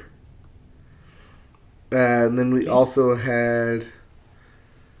tour. And then we also had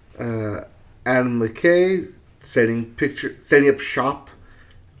Adam McKay setting up shop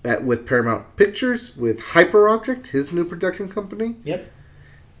with Paramount Pictures with Hyperobject, his new production company. Yep.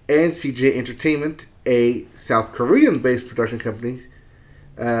 And CJ Entertainment, a South Korean-based production company,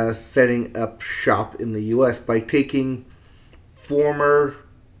 setting up shop in the U.S. by taking former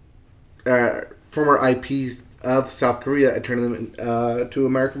IPs of South Korea and turning them to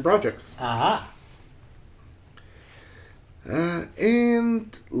American projects. Aha.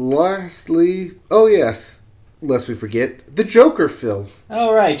 And lastly, oh yes, lest we forget, the Joker film,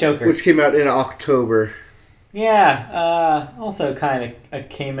 Oh, right, Joker. which came out in October. Yeah, also kind of a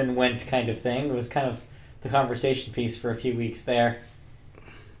came and went kind of thing. It was kind of the conversation piece for a few weeks there.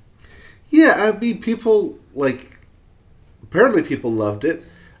 Yeah, I mean, apparently people loved it.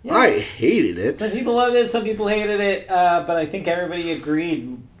 Yeah. I hated it. Some people loved it, some people hated it, but I think everybody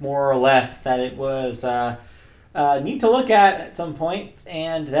agreed more or less that it was neat to look at some points,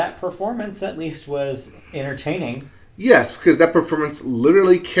 and that performance at least was entertaining. Yes, because that performance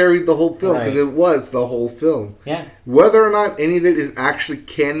literally carried the whole film, because Right. it was the whole film. Yeah. Whether or not any of it is actually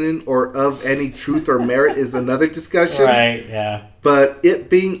canon or of any truth or merit is another discussion. Right, yeah. But it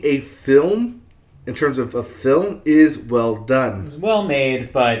being a film, in terms of a film, is well It done. was well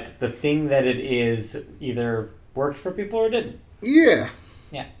made, but the thing that it is either worked for people or didn't. Yeah.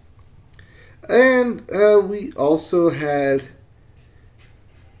 Yeah. And we also had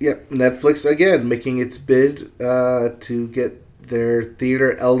Netflix again making its bid to get their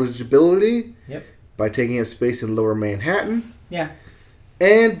theater eligibility Yep. by taking a space in Lower Manhattan. Yeah.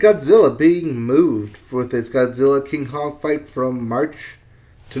 And Godzilla being moved with its Godzilla King Kong fight from March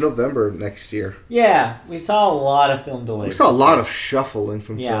to November next year. Yeah, we saw a lot of film delays. We saw a this lot year. of shuffling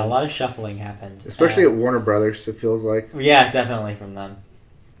from Yeah, films. a lot of shuffling happened. Especially at Warner Brothers, it feels like. Yeah, definitely from them.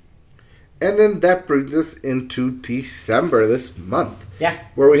 And then that brings us into December this month, Yeah.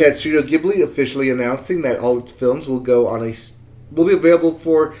 where we had Studio Ghibli officially announcing that all its films will be available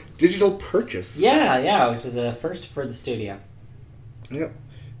for digital purchase. Yeah, which is a first for the studio. Yep.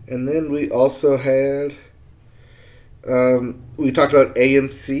 And then we also had we talked about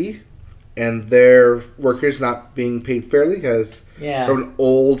AMC and their workers not being paid fairly because Yeah. from an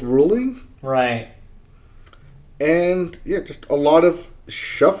old ruling. Right. And yeah, just a lot of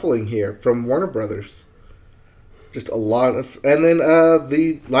shuffling here from Warner Brothers. Just a lot of... And then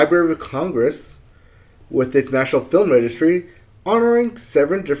the Library of Congress, with its National Film Registry, honoring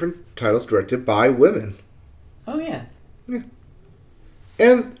 7 different titles directed by women. Oh, yeah. Yeah.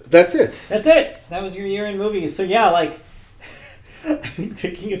 And that's it. That's it. That was your year in movies. So, yeah, like, I think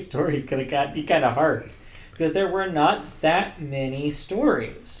picking a story is going to be kind of hard. Because there were not that many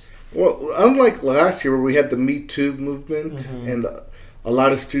stories. Well, unlike last year where we had the Me Too movement Mm-hmm. and a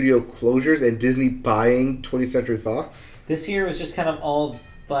lot of studio closures and Disney buying 20th Century Fox. This year was just kind of all,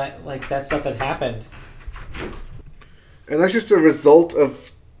 like, that stuff had happened. And that's just a result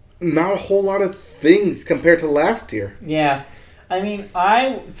of not a whole lot of things compared to last year. Yeah. I mean,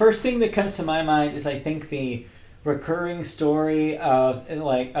 first thing that comes to my mind is I think the recurring story of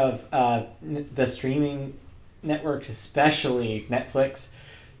the streaming networks, especially Netflix,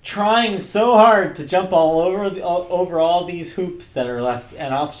 trying so hard to jump all over all these hoops that are left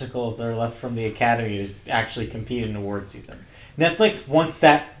and obstacles that are left from the Academy to actually compete in award season. Netflix wants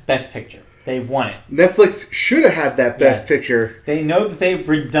that Best Picture. They want it. Netflix should have had that Best Yes. Picture. They know that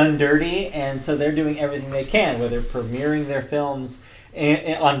they've done dirty, and so they're doing everything they can, whether premiering their films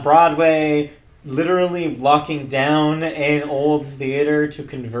on Broadway, literally locking down an old theater to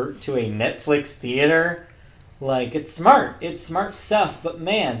convert to a Netflix theater. Like, it's smart. It's smart stuff. But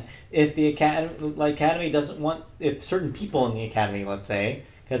man, if the Academy doesn't want... If certain people in the Academy, let's say,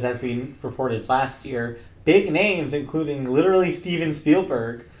 because as we reported last year, big names, including literally Steven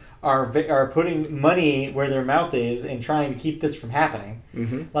Spielberg, are putting money where their mouth is and trying to keep this from happening.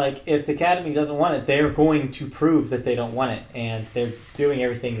 Mm-hmm. Like, if the Academy doesn't want it, they're going to prove that they don't want it, and they're doing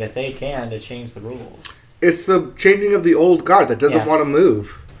everything that they can to change the rules. It's the changing of the old guard that doesn't want to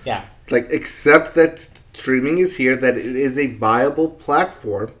move. Yeah. Like, accept that streaming is here, that it is a viable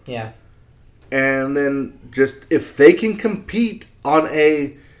platform. Yeah. And then just, if they can compete on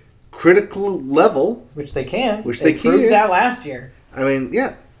a critical level... Which they can. Which they proved can. that last year. I mean,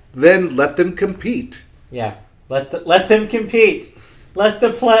 yeah. Then let them compete. Yeah. Let them compete. Let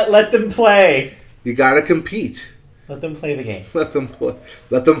them play. You gotta compete. Let them play the game. Let them play.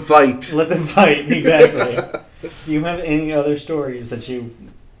 Let them fight. Let them fight, exactly. Do you have any other stories that you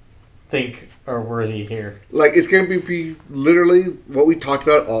think are worthy here? Like, it's going to be literally what we talked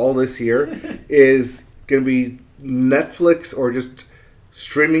about all this year is going to be Netflix or just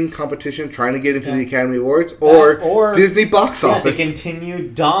streaming competition trying to get into the Academy Awards or Disney box office. The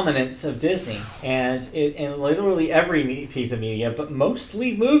continued dominance of Disney and literally every piece of media, but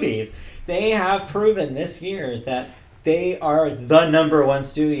mostly movies. They have proven this year that they are the number one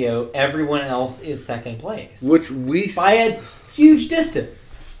studio. Everyone else is second place. Which we... By a huge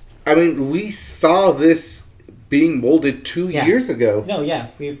distance. I mean, we saw this being molded 2 years ago. No, yeah.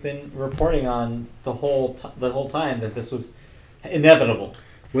 We've been reporting on the whole time that this was inevitable.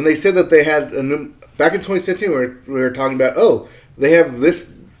 When they said that they had a new... Back in 2017, we were talking about, they have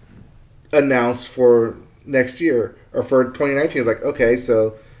this announced for next year, or for 2019. It's like, okay,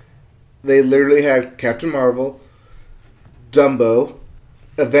 so they literally had Captain Marvel, Dumbo,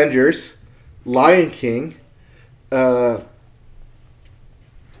 Avengers, Lion King, Frozen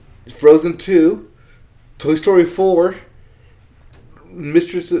 2, Toy Story 4,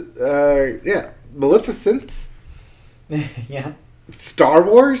 Maleficent. Yeah. Star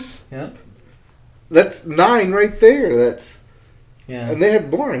Wars. Yeah. That's 9 right there. Yeah. And they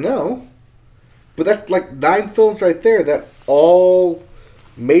had more, I know. But that's like 9 films right there that all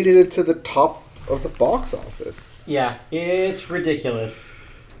made it into the top of the box office. Yeah, it's ridiculous.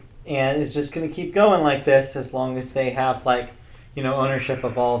 And it's just going to keep going like this as long as they have, ownership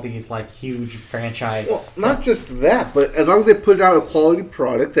of all these, huge franchise. Well, not just that, but as long as they put out a quality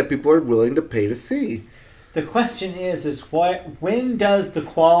product that people are willing to pay to see. The question is when does the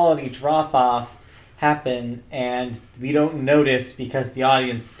quality drop off happen and we don't notice because the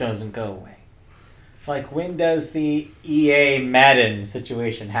audience doesn't go away? Like, when does the EA Madden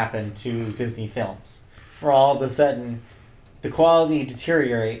situation happen to Disney films? Where all of a sudden the quality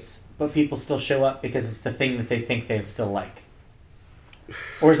deteriorates, but people still show up because it's the thing that they think they'd still like.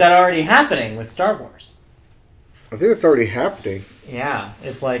 Or is that already happening with Star Wars? I think that's already happening. Yeah,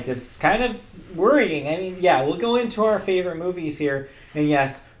 it's kind of worrying. I mean, yeah, we'll go into our favorite movies here, and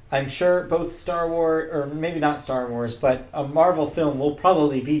yes, I'm sure both Star Wars, or maybe not Star Wars, but a Marvel film will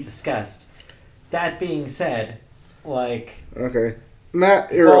probably be discussed. That being said, Okay. Matt,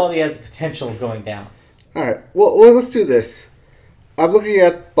 quality has the potential of going down. Alright, well, let's do this. I'm looking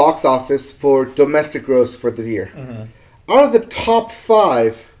at box office for domestic gross for the year. Mm-hmm. Out of the top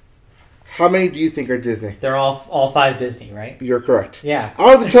 5, how many do you think are Disney? They're all 5 Disney, right? You're correct. Yeah.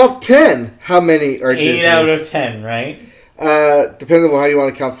 Out of the top 10, how many are Disney? 8 out of 10, right? Depends on how you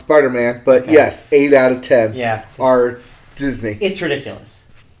want to count Spider-Man, but yes, 8 out of 10 are Disney. It's ridiculous.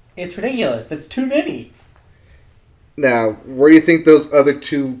 It's ridiculous. That's too many. Now, where do you think those other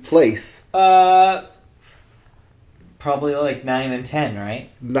 2 place? Probably 9 and 10, right?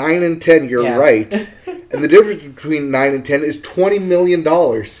 9 and 10, you're right. And the difference between 9 and 10 is $20 million.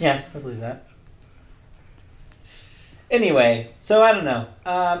 Yeah, I believe that. Anyway, so I don't know.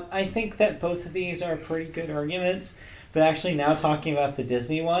 I think that both of these are pretty good arguments. But actually, now talking about the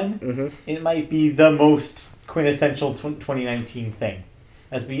Disney one, It might be the most quintessential 2019 thing.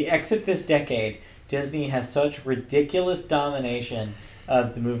 As we exit this decade, Disney has such ridiculous domination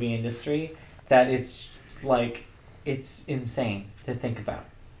of the movie industry that it's insane to think about.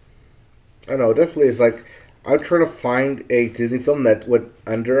 I know, it definitely is. I'm trying to find a Disney film that went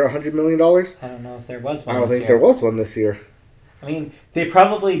under $100 million. I don't know if there was one. I don't think there was one this year. I mean, they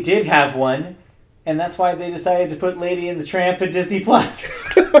probably did have one, and that's why they decided to put Lady and the Tramp at Disney Plus.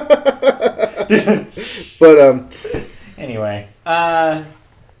 But anyway,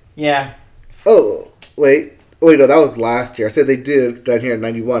 yeah. Oh wait, no, that was last year. I said they did down here in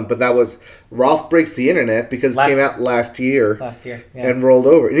 '91, but that was Ralph Breaks the Internet because it came out last year. Last year, yeah. And rolled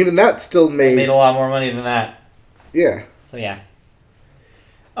over, and even that still made a lot more money than that. Yeah. So yeah.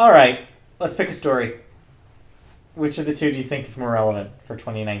 All right, let's pick a story. Which of the 2 do you think is more relevant for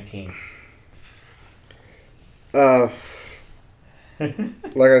 2019? Like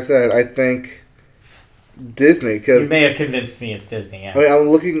I said, I think Disney, because You may have convinced me it's Disney, yeah. I mean, I'm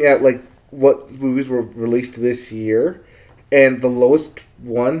looking at like what movies were released this year, and the lowest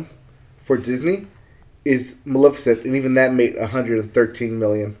one for Disney is Maleficent, and even that made 113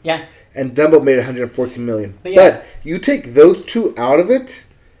 million. Yeah. And Dumbo made 114 million. But yeah. But you take those two out of it,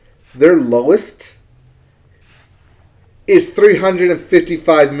 their lowest is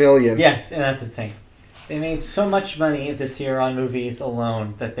 355 million. Yeah, and that's insane. They made so much money this year on movies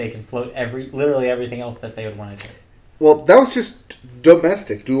alone that they can float literally everything else that they would want to do. Well, that was just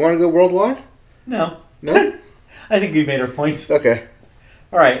domestic. Do we want to go worldwide? No. No? I think we made our points. Okay.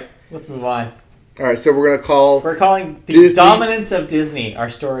 All right, let's move on. All right, so we're going to call We're calling the Disney- dominance of Disney our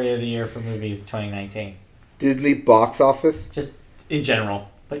story of the year for movies 2019. Disney box office. Just in general.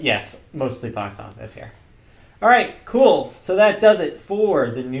 But yes, mostly box office here. All right, cool. So that does it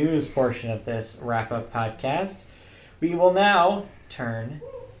for the news portion of this wrap-up podcast. We will now turn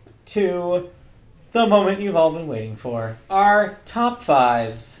to the moment you've all been waiting for. Our top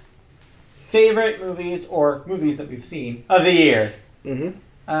fives. Favorite movies or movies that we've seen of the year. Mm-hmm.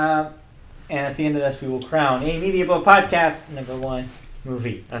 And at the end of this, we will crown a Media Boat Podcast #1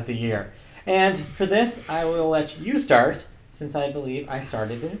 movie of the year. And for this, I will let you start, since I believe I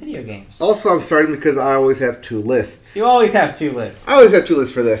started in video games. Also, I'm starting because I always have two lists. You always have two lists. I always have two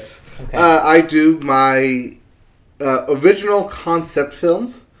lists for this. Okay. I do my original concept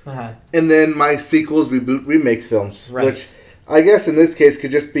films, Uh-huh. and then my sequels, reboot, remakes films. Right. Which I guess in this case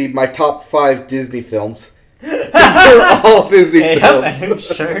could just be my top 5 Disney films. They're all Disney Yep, films. I'm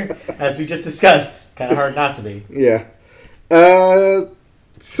sure. As we just discussed, kind of hard not to be. Yeah.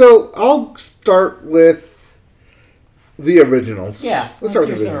 So I'll start with the originals. Yeah, let's start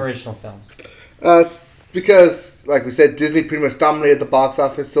hear with the some originals. original films. Because, like we said, Disney pretty much dominated the box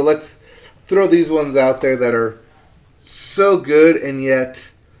office. So let's throw these ones out there that are so good and yet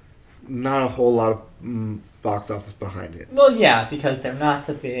not a whole lot of box office behind it. Well, yeah, because they're not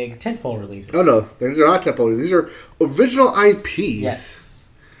the big tentpole releases. Oh no, they're not temple. These are original IPs.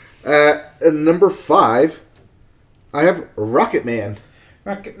 Yes. At number 5, I have Rocket Man.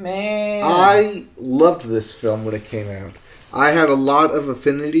 Rocket Man. I loved this film when it came out. I had a lot of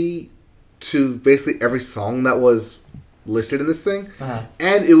affinity to basically every song that was listed in this thing. Uh-huh.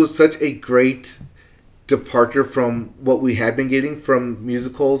 And it was such a great departure from what we had been getting from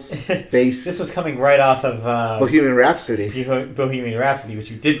musicals based This was coming right off of Bohemian Rhapsody. Bohemian Rhapsody, which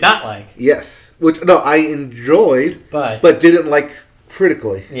you did not like. Yes. Which, no, I enjoyed, But didn't like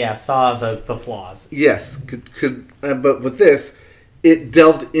critically. yeah, saw the flaws. Yes. But with this, it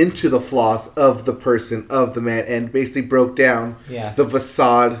delved into the flaws of the person, of the man, and basically broke down Yeah. the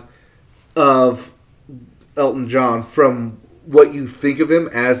facade of Elton John from what you think of him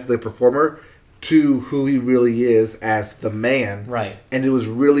as the performer to who he really is as the man. Right. And it was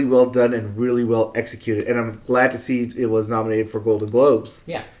really well done and really well executed. And I'm glad to see it was nominated for Golden Globes.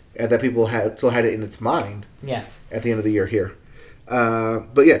 Yeah. And that people still had it in its mind Yeah. at the end of the year here.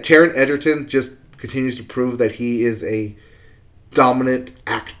 But yeah, Taron Egerton just continues to prove that he is a dominant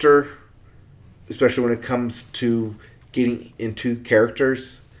actor, especially when it comes to getting into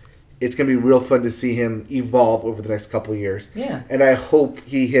characters. It's going to be real fun to see him evolve over the next couple of years. Yeah. And I hope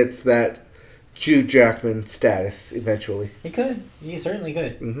he hits that Hugh Jackman status eventually. He could. He certainly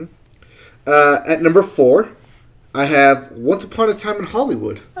could. Mm-hmm. At number 4, I have Once Upon a Time in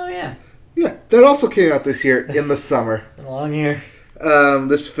Hollywood. Oh, yeah. Yeah, that also came out this year in the summer. Been a long year.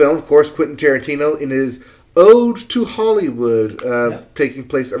 This film, of course, Quentin Tarantino in his Ode to Hollywood, Yep. taking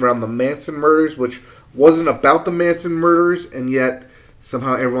place around the Manson murders, which wasn't about the Manson murders, and yet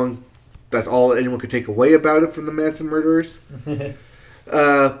somehow that's all anyone could take away about it from the Manson murderers. Yeah,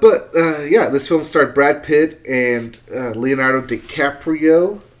 this film starred Brad Pitt and Leonardo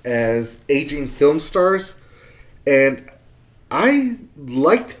DiCaprio as aging film stars, and I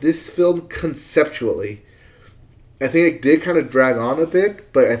liked this film conceptually. I think it did kind of drag on a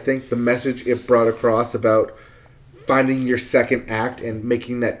bit, but I think the message it brought across about finding your second act and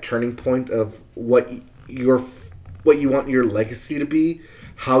making that turning point of what you want your legacy to be,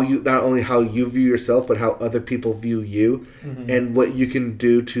 not only how you view yourself, but how other people view you, and what you can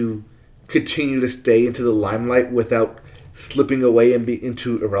do to continue to stay into the limelight without slipping away and be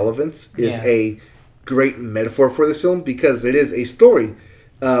into irrelevance is a great metaphor for this film, because it is a story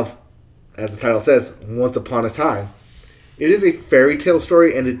of, as the title says, Once Upon a Time. It is a fairy tale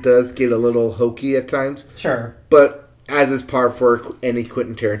story, and it does get a little hokey at times. Sure. But as is par for any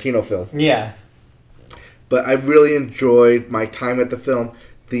Quentin Tarantino film. Yeah. But I really enjoyed my time at the film.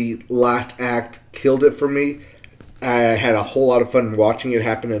 The last act killed it for me. I had a whole lot of fun watching it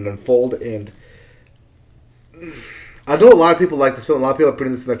happen and unfold, and I know a lot of people like this film. A lot of people are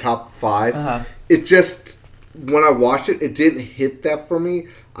putting this in their top 5. Uh-huh. It just, when I watched it, it didn't hit that for me.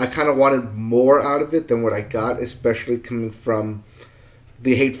 I kind of wanted more out of it than what I got, especially coming from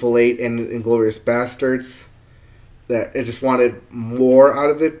The Hateful Eight and Inglourious Bastards. That I just wanted more out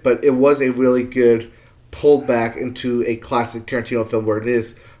of it, but it was a really good pulled back into a classic Tarantino film where it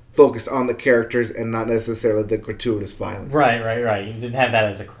is focused on the characters and not necessarily the gratuitous violence. Right. You didn't have that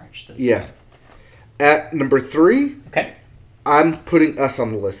as a crutch this time. At number 3, Okay. I'm putting Us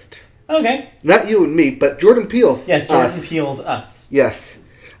on the list. Okay. Not you and me, but Jordan Peele's Yes, Jordan Us. Peele's Us. Yes.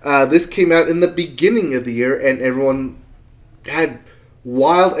 This came out in the beginning of the year, and everyone had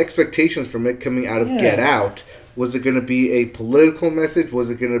wild expectations from it coming out of Get Out. Was it going to be a political message? Was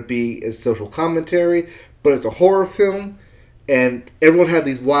it going to be a social commentary? But it's a horror film, and everyone had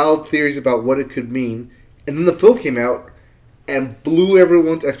these wild theories about what it could mean. And then the film came out and blew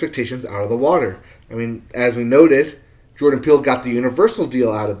everyone's expectations out of the water. I mean, as we noted, Jordan Peele got the Universal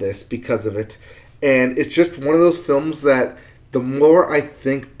deal out of this because of it. And it's just one of those films that the more I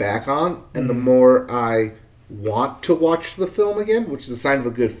think back on and the more I want to watch the film again, which is a sign of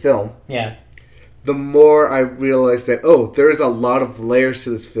a good film, the more I realize that, there is a lot of layers to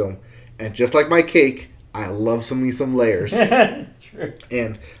this film. And just like my cake, I love some layers. It's true.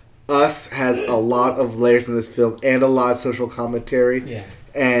 And Us has a lot of layers in this film and a lot of social commentary. Yeah.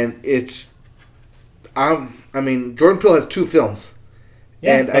 And it's... Jordan Peele has 2 films.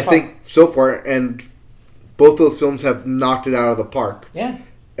 Yeah, and so I far. think so far, and both those films have knocked it out of the park. Yeah.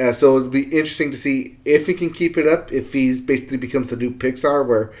 So it'll be interesting to see if he can keep it up, if he basically becomes the new Pixar,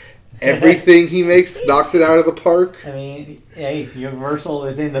 where everything he makes knocks it out of the park. I mean, hey, Universal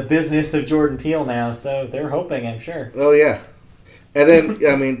is in the business of Jordan Peele now, so they're hoping, I'm sure. Oh, yeah. And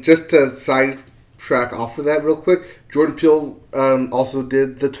then, just to sidetrack off of that real quick, Jordan Peele also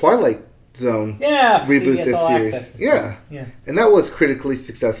did the Twilight Zone reboot CBS this All series. Access this Yeah. And that was critically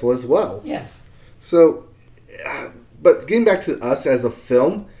successful as well. Yeah. So, but getting back to Us as a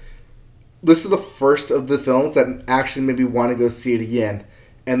film, this is the first of the films that actually made me want to go see it again.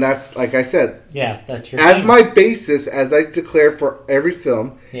 And that's, like I said, that's your as thing. my basis, as I declare for every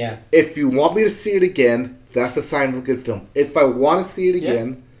film, Yeah. if you want me to see it again, that's a sign of a good film. If I want to see it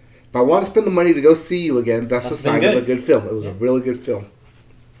again, if I want to spend the money to go see you again, that's a sign of a good film. It was a really good film.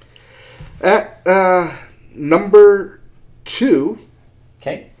 At number 2...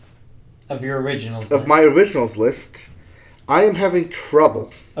 Okay. Of your originals of list. my originals list, I am having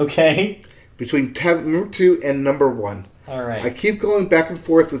trouble Okay. between number 2 and number 1. All right. I keep going back and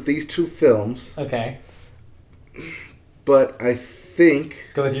forth with these 2 films, Okay. but I think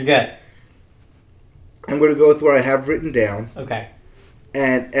Let's go with your gut. I'm going to go with what I have written down. Okay.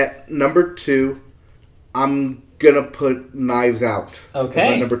 And at number 2, I'm going to put Knives Out. Okay.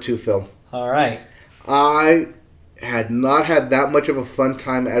 As my number 2 film. All right. I had not had that much of a fun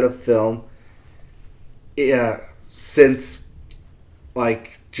time at a film since,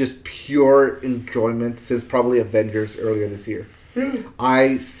 just pure enjoyment since probably Avengers earlier this year.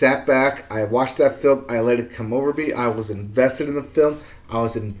 I sat back, I watched that film, I let it come over me, I was invested in the film, I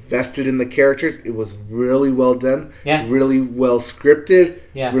was invested in the characters. It was really well done, really well scripted,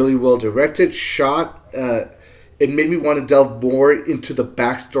 really well directed, shot. It made me want to delve more into the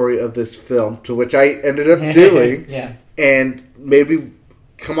backstory of this film, to which I ended up doing, and made me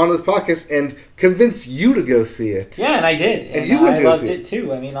come on this podcast and convince you to go see it. Yeah, and I did. And you went to I go loved see it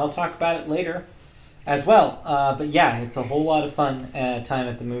too. I mean, I'll talk about it later as well. But yeah, it's a whole lot of fun time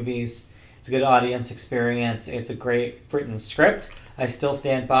at the movies. It's a good audience experience. It's a great written script. I still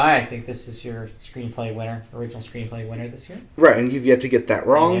stand by. I think this is your screenplay winner, original screenplay winner this year. Right, and you've yet to get that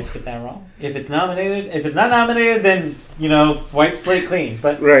wrong. If it's nominated, if it's not nominated, then, wipe slate clean.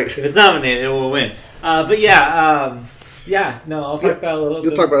 But if it's nominated, it will win. I'll talk about it a little bit.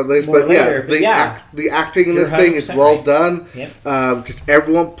 You'll talk about it later, more later. The acting in this thing is well right. done. Yep. Just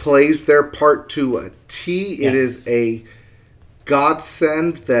everyone plays their part to a T. It is a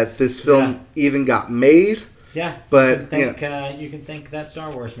godsend that this film even got made. Yeah, but you can thank that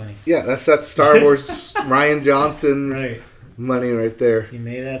Star Wars money. Yeah, that's that Star Wars Rian Johnson money right there. He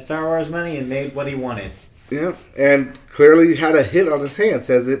made that Star Wars money and made what he wanted. Yeah, and clearly had a hit on his hands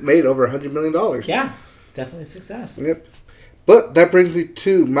as it made over $100 million. Yeah, it's definitely a success. Yep. But that brings me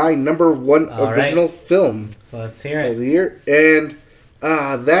to my number 1 original film. So let's hear it. Of the year, and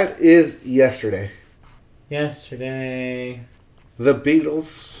that is Yesterday. Yesterday. The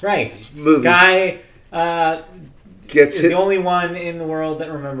Beatles. Right. Movie. Guy gets hit. The only one in the world that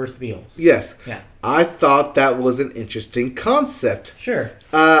remembers the Beatles. Yes. Yeah. I thought that was an interesting concept. Sure.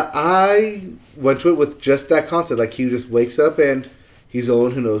 I went to it with just that concept. Like, he just wakes up and he's the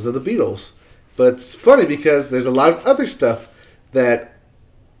one who knows of the Beatles. But it's funny because there's a lot of other stuff that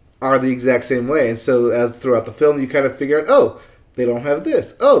are the exact same way. And so as throughout the film, you kind of figure out, oh, they don't have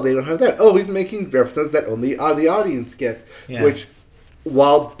this. Oh, they don't have that. Oh, he's making references that only the audience gets. Yeah. Which,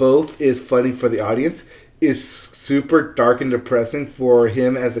 while both is funny for the audience, is super dark and depressing for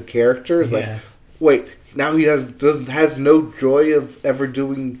him as a character. It's like, wait, now he has no joy of ever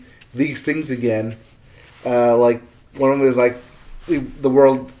doing these things again. Like, one of them is like, the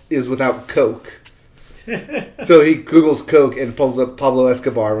world is without Coke. So he Googles Coke and pulls up Pablo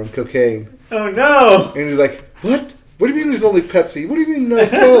Escobar and cocaine. Oh no! And he's like, what? What do you mean there's only Pepsi? What do you mean no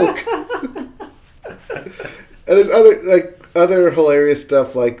Coke? And there's other hilarious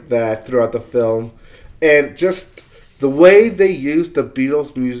stuff like that throughout the film. And just the way they use the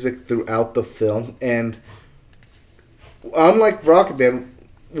Beatles music throughout the film. And unlike Rocket Man,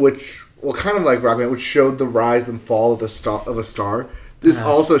 kind of like Rocket Man, which showed the rise and fall of a star, this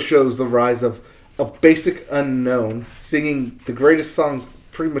also shows the rise of a basic unknown singing the greatest songs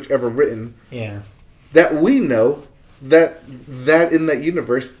pretty much ever written. Yeah. That we know that in that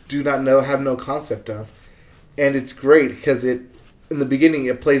universe do not know, have no concept of. And it's great because in the beginning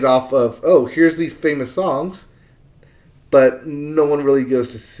it plays off of, oh, here's these famous songs, but no one really goes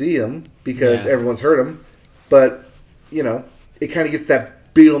to see them because everyone's heard them. But, it kind of gets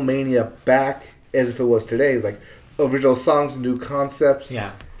that Beatlemania back as if it was today. Like, original songs, new concepts.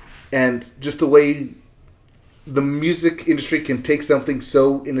 Yeah. And just the way the music industry can take something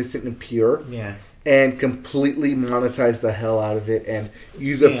so innocent and pure and completely monetize the hell out of it and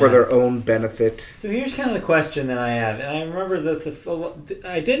use it for their own benefit. So here's kind of the question that I have. And I remember that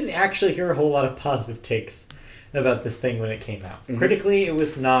I didn't actually hear a whole lot of positive takes about this thing when it came out. Mm-hmm. Critically, it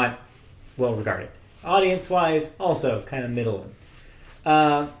was not well regarded. Audience-wise, also kind of middling.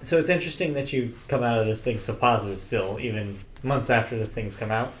 So it's interesting that you come out of this thing so positive still, even months after this thing's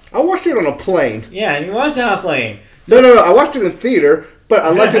come out. I watched it on a plane. Yeah, and you watched it on a plane. So, no. I watched it in theater, but I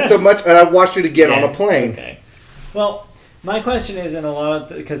liked it so much, and I watched it again on a plane. Okay. Well, my question is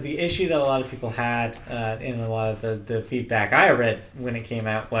because the issue that a lot of people had in a lot of the feedback I read when it came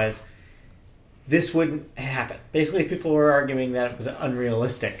out was this wouldn't happen. Basically, people were arguing that it was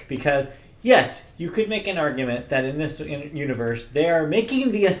unrealistic because, yes, you could make an argument that in this universe, they are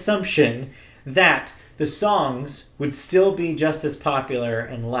making the assumption that the songs would still be just as popular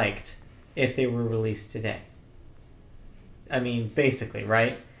and liked if they were released today. I mean, basically,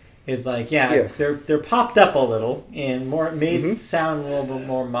 right? It's like, they're popped up a little and made sound a little bit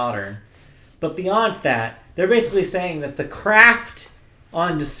more modern. But beyond that, they're basically saying that the craft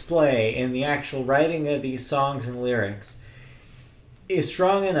on display in the actual writing of these songs and lyrics is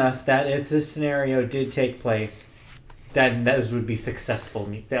strong enough that if this scenario did take place, that those would be successful.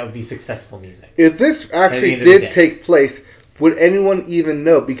 That would be successful music. If this actually did take place, would anyone even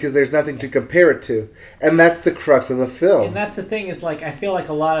know? Because there's nothing to compare it to, and that's the crux of the film. And that's the thing is, like, I feel like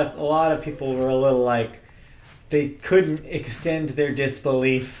a lot of people were a little like they couldn't extend their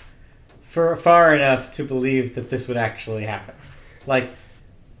disbelief for far enough to believe that this would actually happen. Like,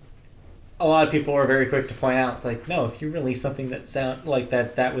 a lot of people were very quick to point out, like, no, if you release something that sound like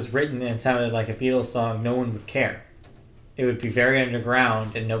that was written and sounded like a Beatles song, no one would care. It would be very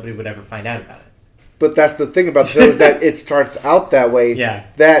underground, and nobody would ever find out about it. But that's the thing about the film is that it starts out that way. Yeah.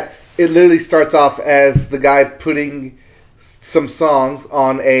 That it literally starts off as the guy putting some songs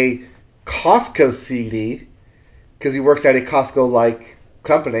on a Costco CD because he works at a Costco-like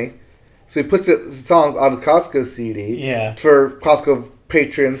company. So he puts songs on a Costco CD for Costco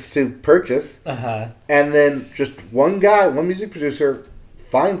patrons to purchase. Uh-huh. And then just one music producer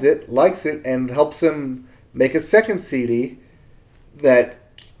finds it, likes it, and helps him make a second CD that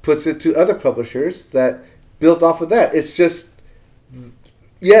puts it to other publishers that built off of that. It's just,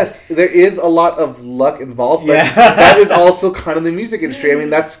 yes, there is a lot of luck involved, but that is also kind of the music industry. I mean,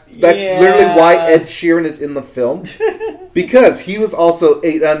 that's literally why Ed Sheeran is in the film. Because he was also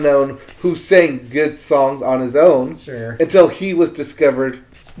an unknown who sang good songs on his own until he was discovered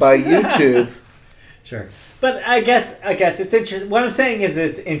by YouTube. Sure. But I guess it's interesting. What I'm saying is that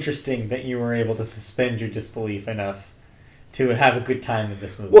it's interesting that you were able to suspend your disbelief enough to have a good time with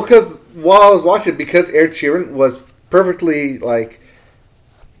this movie. Well, because while I was watching, because Ed Sheeran was perfectly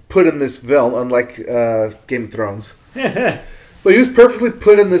put in this film, unlike Game of Thrones, but he was perfectly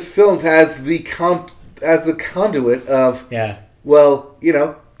put in this film as the conduit of well,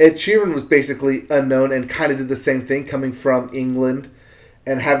 Ed Sheeran was basically unknown and kind of did the same thing, coming from England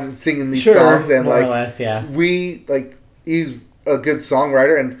and singing these songs, and more or less, he's a good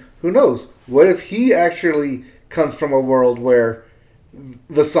songwriter, and who knows, what if he actually comes from a world where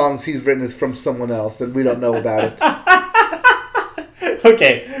the songs he's written is from someone else and we don't know about it.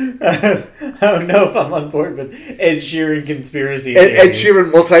 Okay. I don't know if I'm on board with Ed Sheeran conspiracy Ed theories.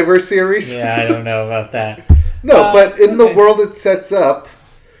 Sheeran multiverse series. Yeah, I don't know about that. No, but in the okay. world it sets up,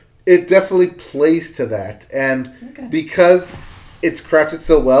 it definitely plays to that. And Okay. because it's crafted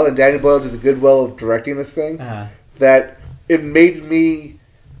so well, and Danny Boyle does a good well of directing this thing, that it made me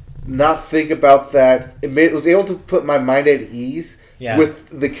not think about that. It was able to put my mind at ease with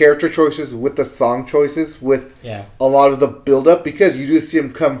the character choices, with the song choices, with a lot of the build-up, because you do see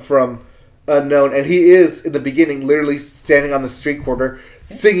him come from unknown. And he is, in the beginning, literally standing on the street corner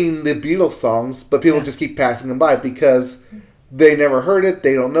singing the Beatles songs, but people just keep passing him by because they never heard it,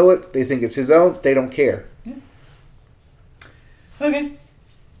 they don't know it, they think it's his own, they don't care. Yeah. Okay.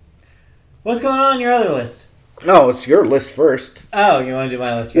 What's going on your other list? No, it's your list first. Oh, you want to do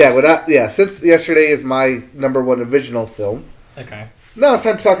my list first? Yeah, since yesterday is my number one original film. Okay. Now it's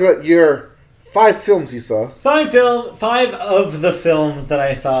time to talk about your 5 films you saw. 5 of the films that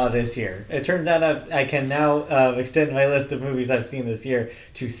I saw this year. It turns out I can now extend my list of movies I've seen this year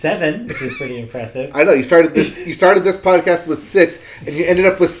to 7, which is pretty impressive. I know you started this podcast with 6, and you ended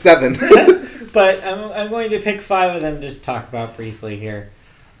up with 7. But I'm going to pick 5 of them to just talk about briefly here.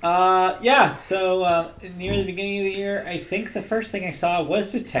 So near the beginning of the year, I think the first thing I saw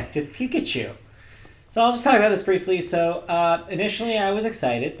was Detective Pikachu. So I'll just talk about this briefly. So initially I was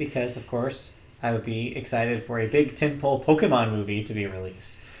excited because, of course, I would be excited for a big tentpole Pokemon movie to be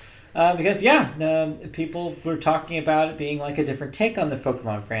released. Because people were talking about it being like a different take on the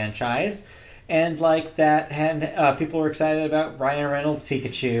Pokemon franchise. And like that, and people were excited about Ryan Reynolds'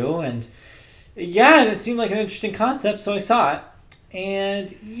 Pikachu. And it seemed like an interesting concept, so I saw it.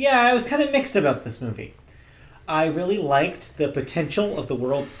 And I was kind of mixed about this movie. I really liked the potential of the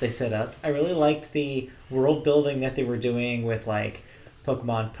world they set up. I really liked the world building that they were doing with like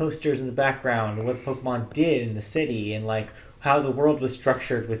Pokemon posters in the background, and what Pokemon did in the city, and like how the world was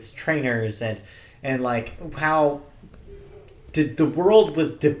structured with trainers, and like how the world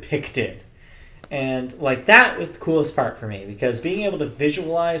was depicted. And like that was the coolest part for me, because being able to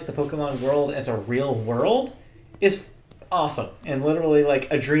visualize the Pokemon world as a real world is awesome, and literally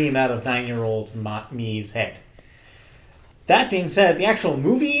like a dream out of 9-year-old me's head. That being said, the actual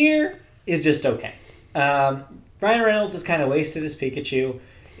movie year is just okay. Ryan Reynolds is kind of wasted as Pikachu.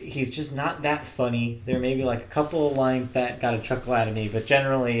 He's just not that funny. There may be like a couple of lines that got a chuckle out of me, but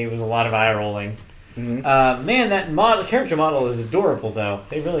generally it was a lot of eye rolling. Mm-hmm. That character model is adorable, though.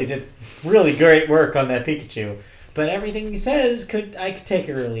 They really did really great work on that Pikachu. But everything he says, I could take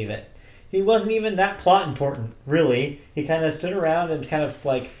it or leave it. He wasn't even that plot important, really. He kind of stood around and kind of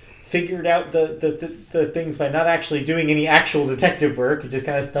like figured out the things by not actually doing any actual detective work. He just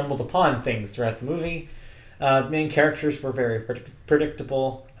kind of stumbled upon things throughout the movie. The main characters were very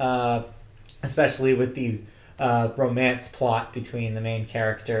predictable, especially with the romance plot between the main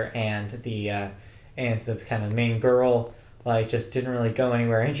character and the kind of main girl. Like, just didn't really go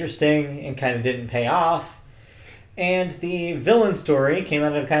anywhere interesting and kind of didn't pay off. And the villain story came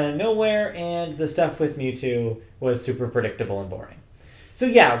out of kind of nowhere, and the stuff with Mewtwo was super predictable and boring. So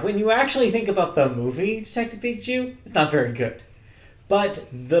when you actually think about the movie Detective Pikachu, it's not very good. But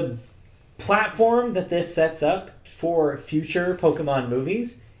the platform that this sets up for future Pokemon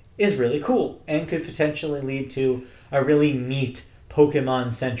movies is really cool, and could potentially lead to a really neat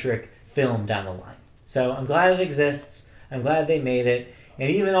Pokemon-centric film down the line. So I'm glad it exists. I'm glad they made it. And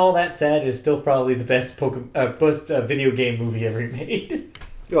even all that said, is still probably the best video game movie ever made.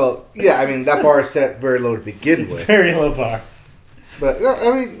 Well, I mean, that bar is set very low to begin with. It's a very low bar. But,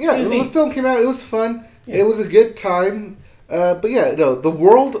 I mean, the film came out, it was fun. Yeah. It was a good time. The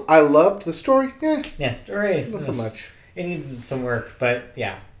world, I loved. The story, story. Not so much. It needs some work, but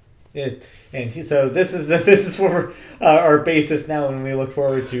so this is for our basis now when we look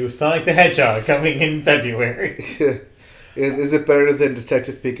forward to Sonic the Hedgehog coming in February. Is it better than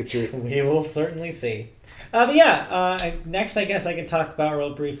Detective Pikachu? We will certainly see. Next I guess I can talk about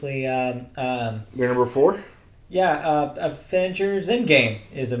real briefly. Your number 4? Avengers Endgame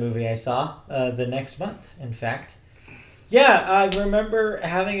is a movie I saw the next month, in fact. I remember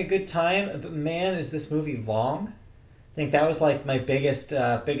having a good time, but man, is this movie long. I think that was like my biggest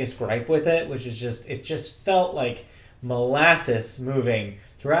gripe with it, which is it just felt like molasses moving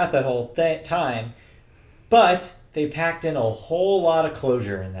throughout that whole time. But they packed in a whole lot of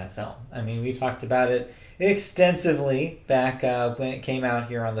closure in that film. I mean, we talked about it extensively back when it came out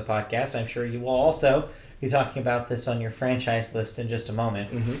here on the podcast. I'm sure you will also be talking about this on your franchise list in just a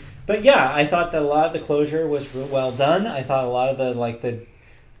moment. Mm-hmm. But I thought that a lot of the closure was well done. I thought a lot of the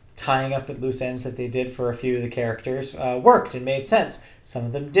tying up at loose ends that they did for a few of the characters worked and made sense. Some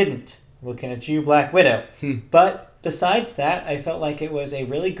of them didn't. Looking at you, Black Widow. But besides that, I felt like it was a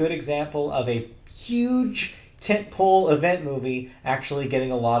really good example of a huge tentpole event movie actually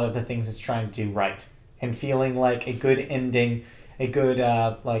getting a lot of the things it's trying to do right and feeling like a good ending, a good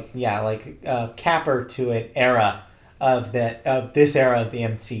capper to an era of this era of the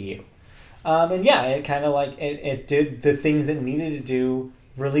MCU. And yeah, it kind of like it did the things it needed to do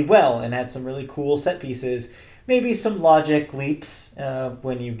really well and had some really cool set pieces. Maybe some logic leaps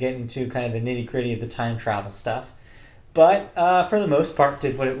when you get into kind of the nitty gritty of the time travel stuff. But for the most part,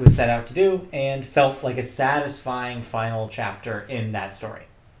 did what it was set out to do and felt like a satisfying final chapter in that story.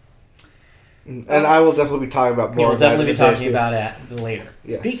 And I will definitely be talking about more. We'll definitely be talking about it later.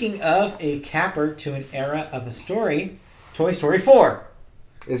 Yes. Speaking of a capper to an era of a story, Toy Story 4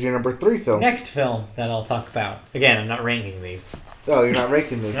 is your number 3 film. Next film that I'll talk about. Again, I'm not ranking these. Oh, you're not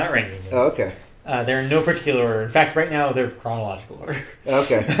ranking these? I'm not ranking these. Oh, okay. They're in no particular order. In fact, right now they're chronological order.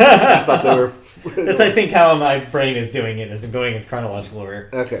 Okay. I thought they were... That's, I think, how my brain is doing it, is going in chronological order.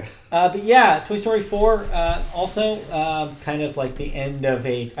 Okay. But yeah, Toy Story 4, also kind of like the end of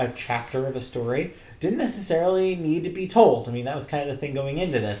a chapter of a story. Didn't necessarily need to be told. I mean, that was kind of the thing going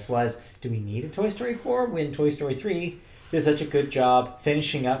into this was, do we need a Toy Story 4 when Toy Story 3 did such a good job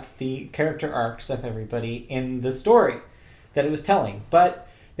finishing up the character arcs of everybody in the story that it was telling? But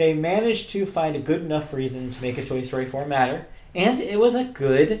they managed to find a good enough reason to make a Toy Story 4 matter, and it was a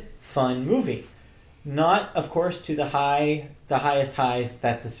good, fun movie. Not, of course, to the highest highs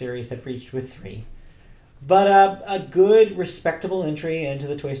that the series had reached with 3, but a good, respectable entry into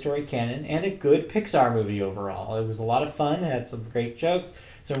the Toy Story canon and a good Pixar movie overall. It was a lot of fun. It had some great jokes.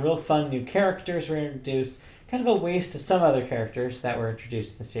 Some real fun new characters were introduced. Kind of a waste of some other characters that were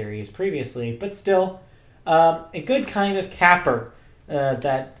introduced in the series previously, but still a good kind of capper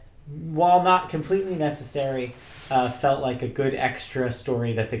that, while not completely necessary, felt like a good extra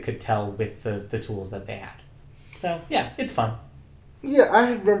story that they could tell with the tools that they had. So, yeah, it's fun. Yeah,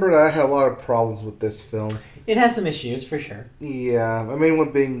 I remember that I had a lot of problems with this film. It has some issues, for sure. Yeah, my main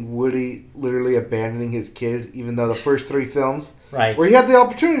one being Woody literally abandoning his kid, even though the first 3 films, right, where he had the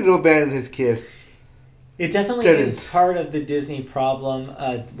opportunity to abandon his kid. It definitely is part of the Disney problem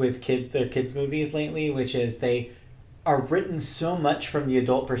with their kids' movies lately, which is they are written so much from the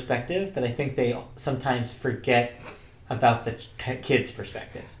adult perspective that I think they sometimes forget about the kids'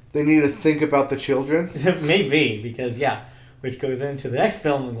 perspective. They need to think about the children? Maybe, because, yeah, which goes into the next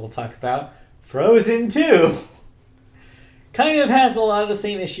film we'll talk about, Frozen 2. Kind of has a lot of the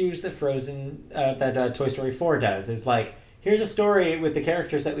same issues that Toy Story 4 does. It's like, here's a story with the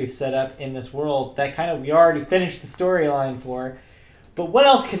characters that we've set up in this world that kind of we already finished the storyline for, but what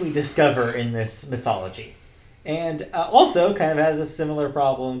else can we discover in this mythology? And also kind of has a similar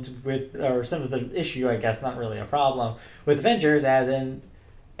problem or some of the issue, I guess, not really a problem, with Avengers, as in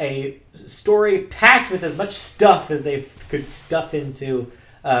a story packed with as much stuff as they could stuff into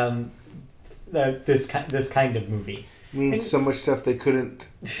this kind of movie. So much stuff they couldn't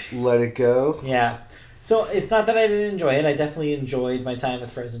let it go? Yeah. So it's not that I didn't enjoy it. I definitely enjoyed my time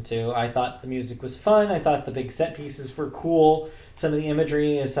with Frozen 2. I thought the music was fun. I thought the big set pieces were cool. Some of the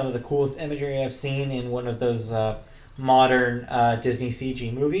imagery is some of the coolest imagery I've seen in one of those modern Disney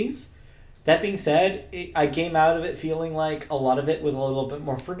CG movies. That being said, I came out of it feeling like a lot of it was a little bit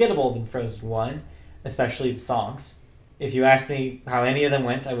more forgettable than Frozen 1, especially the songs. If you asked me how any of them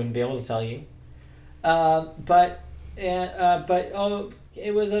went, I wouldn't be able to tell you. But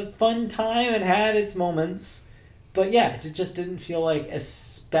it was a fun time and had its moments. But yeah, it just didn't feel like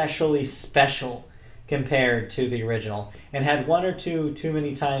especially special compared to the original. And had one or two too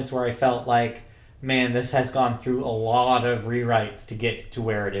many times where I felt like, man, this has gone through a lot of rewrites to get to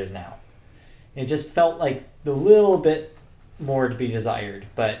where it is now. It just felt like a little bit more to be desired.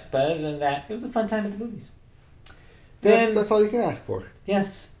 But other than that, it was a fun time at the movies. Then, that's all you can ask for.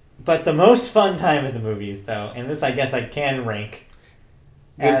 Yes. But the most fun time at the movies, though, and this I guess I can rank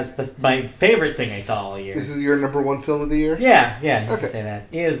as my favorite thing I saw all year. This is your number 1 film of the year? Yeah, you can say that.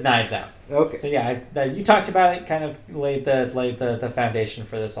 Is Knives Out. Okay. So yeah, you talked about it, kind of laid the foundation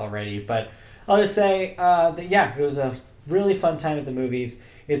for this already. But I'll just say that it was a really fun time at the movies.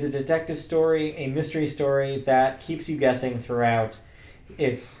 It's a detective story, a mystery story that keeps you guessing throughout.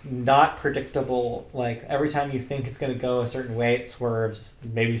 It's not predictable. Like, every time you think it's going to go a certain way, it swerves,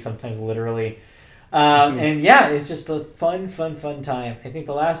 maybe sometimes literally. And yeah, it's just a fun time. I think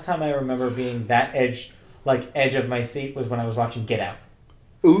the last time I remember being that edge of my seat was when I was watching Get Out.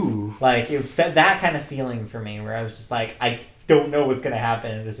 Ooh. Like, that kind of feeling for me, where I was just like, I don't know what's going to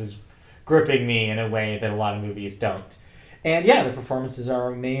happen, and this is gripping me in a way that a lot of movies don't. And yeah, the performances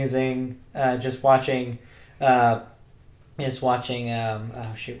are amazing. Just watching, what's his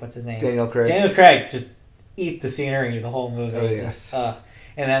name? Daniel Craig. Daniel Craig, just eat the scenery the whole movie. Oh, yes.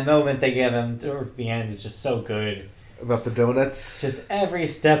 And that moment they give him towards the end is just so good. About the donuts. Just every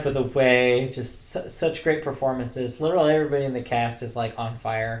step of the way, just such great performances. Literally everybody in the cast is like on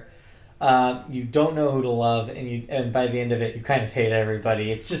fire. You don't know who to love, and by the end of it, you kind of hate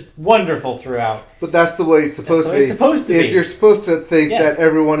everybody. It's just wonderful throughout. But that's the way it's supposed to be. It's supposed to be. You're supposed to think Yes. that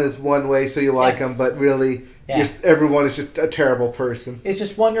everyone is one way, so you like them, but really, everyone is just a terrible person. It's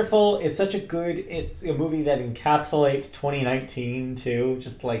just wonderful. It's such a good. It's a movie that encapsulates 2019 too.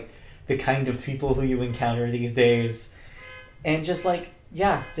 Just like the kind of people who you encounter these days, and just like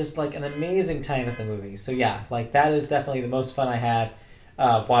an amazing time at the movies. So yeah, like that is definitely the most fun I had.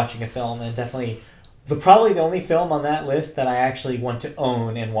 Watching a film, and definitely probably the only film on that list that I actually want to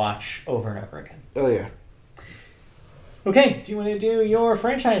own and watch over and over again. Oh, yeah. Okay, do you want to do your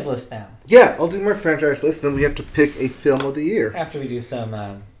franchise list now? Yeah, I'll do my franchise list, then we have to pick a film of the year. After we do some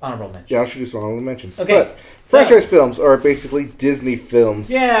honorable mentions. Yeah, I'll do some honorable mentions. Okay. But franchise films are basically Disney films.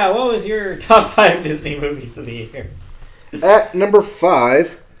 Yeah, what was your top 5 Disney movies of the year? At number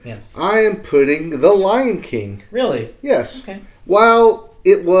 5, yes, I am putting The Lion King. Really? Yes. Okay. While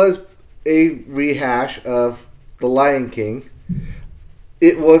it was a rehash of The Lion King,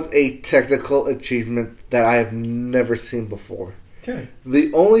 it was a technical achievement that I have never seen before. Sure.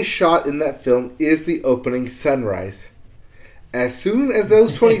 The only shot in that film is the opening sunrise. As soon as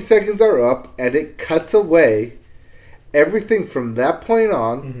those 20 seconds are up and it cuts away, everything from that point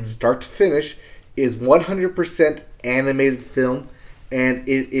on, start to finish, is 100% animated film, and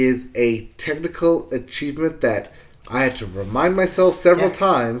it is a technical achievement that I had to remind myself several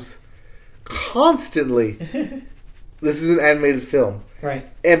times, constantly, this is an animated film. Right.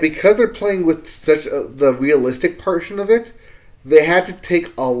 And because they're playing with such the realistic portion of it, they had to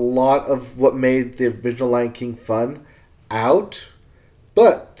take a lot of what made the original Lion King fun out,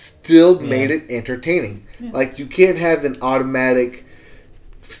 but still made it entertaining. Yeah. Like, you can't have an automatic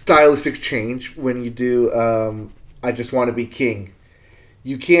stylistic change when you do I Just Want to Be King.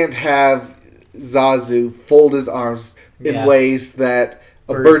 You can't have Zazu fold his arms in ways that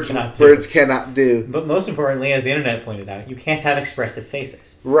birds cannot do. But most importantly, as the internet pointed out, you can't have expressive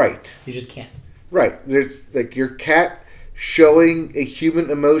faces. Right. You just can't. Right. There's like your cat showing a human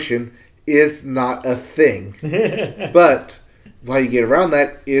emotion is not a thing. But how you get around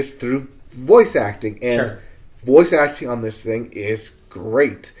that is through voice acting. And voice acting on this thing is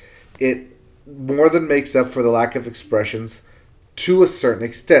great. It more than makes up for the lack of expressions to a certain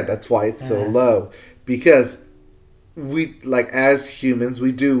extent. That's why it's so low. Because we, like, as humans,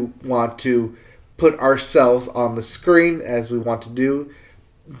 we do want to put ourselves on the screen as we want to do.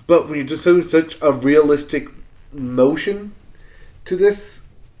 But when you do such a realistic motion to this,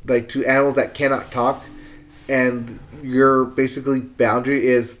 like to animals that cannot talk, and your basically boundary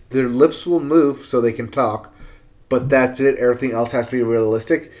is their lips will move so they can talk, but that's it, everything else has to be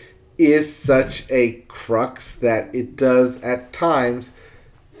realistic, is such a crux that it does at times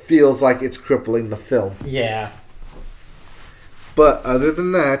feels like it's crippling the film. Yeah. But other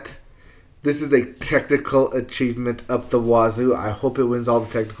than that, this is a technical achievement up the wazoo. I hope it wins all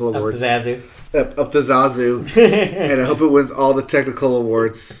the technical awards. Up the Zazu. Up the Zazu. And I hope it wins all the technical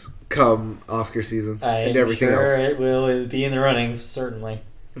awards come Oscar season and everything else. It will be in the running, certainly.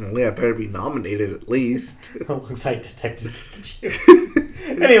 Well, yeah, better be nominated at least. Alongside Detective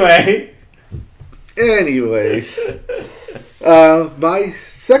Pikachu. Anyway. Anyways. My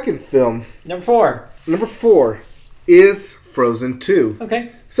second film. Number 4 is Frozen 2.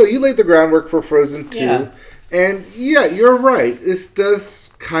 Okay. So you laid the groundwork for Frozen 2. Yeah. And yeah, you're right. This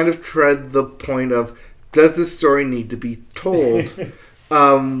does kind of tread the point of, does this story need to be told?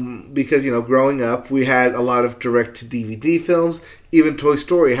 Because, you know, growing up, we had a lot of direct-to-DVD films. Even Toy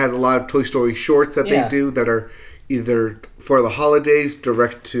Story has a lot of Toy Story shorts that they do that are either for the holidays,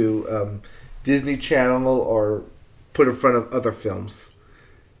 direct to Disney Channel, or put in front of other films.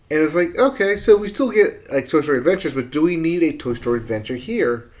 And it's like, okay, so we still get like Toy Story Adventures, but do we need a Toy Story Adventure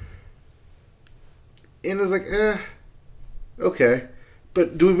here? And it's like, okay.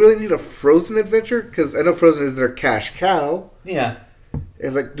 But do we really need a Frozen adventure? Because I know Frozen is their cash cow. Yeah.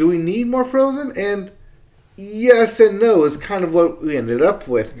 It's like, do we need more Frozen? And yes and no is kind of what we ended up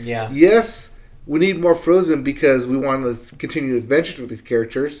with. Yeah. Yes, we need more Frozen because we want to continue adventures with these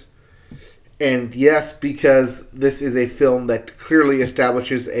characters. And yes, because this is a film that clearly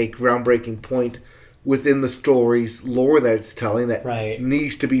establishes a groundbreaking point within the story's lore that it's telling that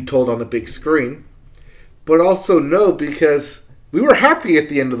needs to be told on a big screen. But also no, because we were happy at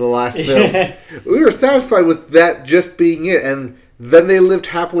the end of the last film. We were satisfied with that just being it. And then they lived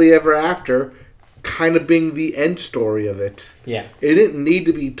happily ever after, kind of being the end story of it. Yeah. It didn't need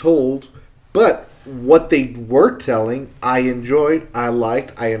to be told, but what they were telling, I enjoyed, I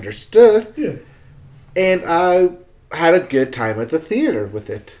liked, I understood. Yeah. And I had a good time at the theater with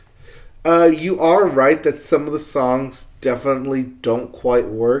it. You are right that some of the songs definitely don't quite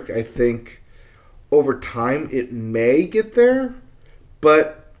work. I think over time it may get there,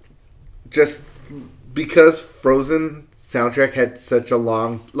 but just because Frozen soundtrack had such a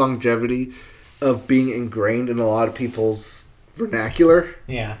long longevity of being ingrained in a lot of people's vernacular,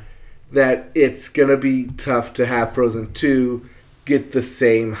 Yeah. that it's gonna be tough to have Frozen 2 get the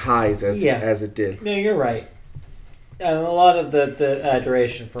same highs as it did. No, you're right. And a lot of the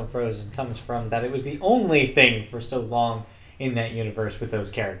adoration from Frozen comes from that it was the only thing for so long in that universe with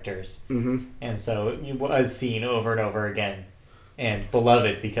those characters. Mm-hmm. And so it was seen over and over again and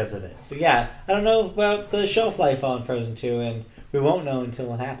beloved because of it. So yeah, I don't know about the shelf life on Frozen 2, and we won't know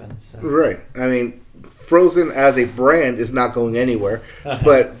until it happens. So. Right. I mean, Frozen as a brand is not going anywhere,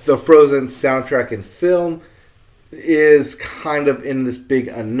 but the Frozen soundtrack and film is kind of in this big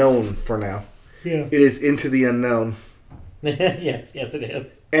unknown for now. Yeah. It is into the unknown. yes, it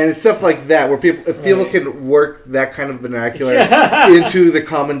is. And it's stuff like that where people can work that kind of vernacular into the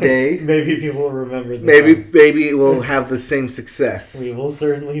common day. Maybe people will remember the songs. Maybe it will have the same success. We will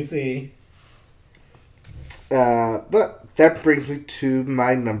certainly see. But that brings me to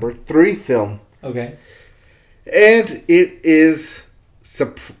my number 3 film. Okay. And it is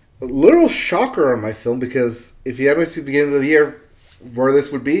a little shocker on my film, because if you had me to the beginning of the year where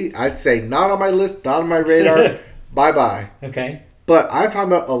this would be, I'd say not on my list, not on my radar, bye-bye. Okay. But I'm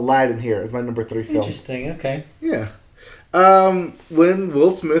talking about Aladdin here as my number 3 film. Interesting, okay. Yeah. When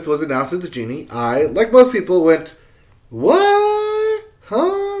Will Smith was announced as the genie, I, like most people, went, what?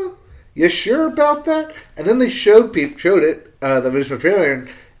 Huh? You sure about that? And then they showed it, the original trailer,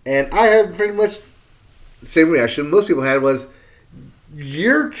 and I had pretty much the same reaction most people had was,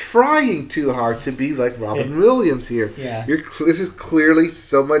 you're trying too hard to be like Robin Williams here. Yeah. This is clearly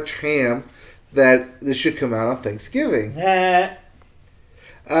so much ham that this should come out on Thanksgiving.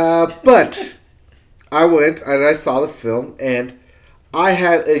 But I went and I saw the film, and I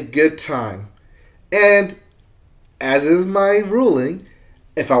had a good time. And as is my ruling,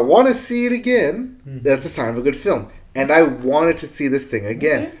 if I want to see it again, that's a sign of a good film. And I wanted to see this thing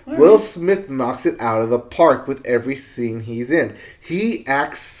again. Okay, Will Smith knocks it out of the park with every scene he's in. He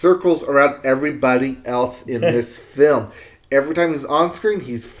acts circles around everybody else in this film. Every time he's on screen,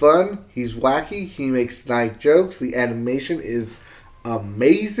 he's fun, he's wacky, he makes snide jokes. The animation is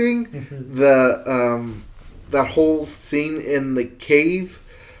amazing. That whole scene in the cave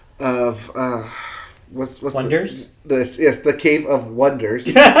of what's Wonders? The Cave of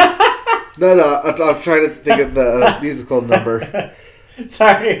Wonders. No, I'm trying to think of the musical number.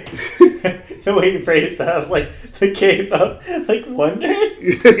 Sorry. The way you phrased that, I was like, the Cave of, like,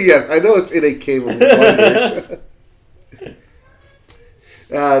 Wonders? Yes, I know it's in a Cave of Wonders.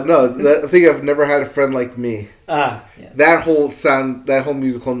 I think I've never had a friend like me. Yeah. That whole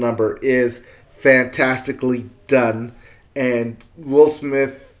musical number is fantastically done, and Will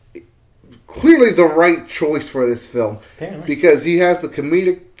Smith, clearly the right choice for this film. Apparently. Because he has the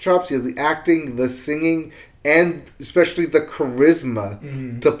comedic chops, he has the acting, the singing, and especially the charisma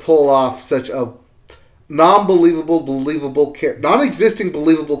to pull off such a non-existing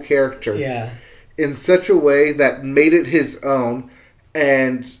believable character in such a way that made it his own,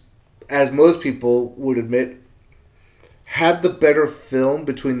 and as most people would admit, had the better film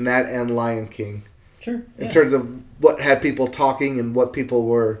between that and Lion King. Sure. In terms of what had people talking and what people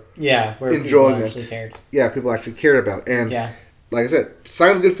were where enjoying people it. actually cared. Yeah, people actually cared about. And like I said,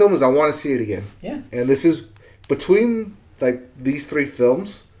 sign of a good film is I want to see it again. Yeah. And this is between like these 3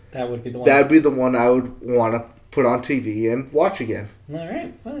 films. That would be the one. That'd be the one I would want to put on TV and watch again. All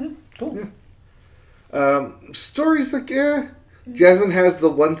right. Well, cool. Yeah. Stories like Jasmine has the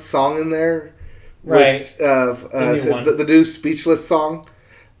one song in there, right? Which, the new Speechless song,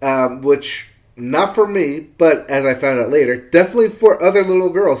 which not for me, but as I found out later, definitely for other little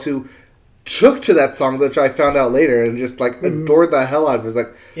girls who took to that song, which I found out later, and just like adored the hell out of it. It's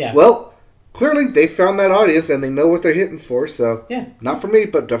like, well, clearly they found that audience and they know what they're hitting for. So not for me,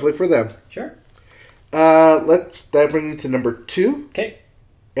 but definitely for them. Sure. That brings me to number 2. Okay.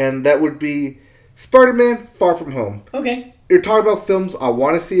 And that would be Spider-Man: Far From Home. Okay. You're talking about films I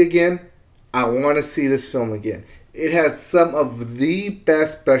want to see again. I want to see this film again. It had some of the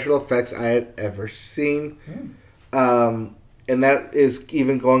best special effects I had ever seen. And that is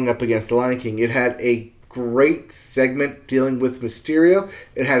even going up against The Lion King. It had a great segment dealing with Mysterio.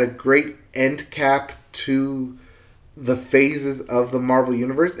 It had a great end cap to the phases of the Marvel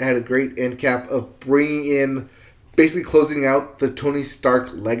Universe. It had a great end cap of bringing in basically closing out the Tony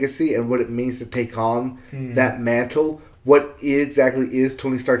Stark legacy and what it means to take on that mantle. What exactly is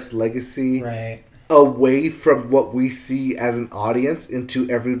Tony Stark's legacy? Right. Away from what we see as an audience into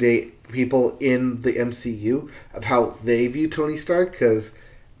everyday people in the MCU of how they view Tony Stark. Because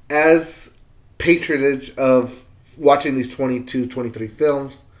as patronage of watching these 22, 23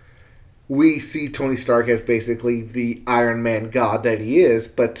 films, we see Tony Stark as basically the Iron Man god that he is.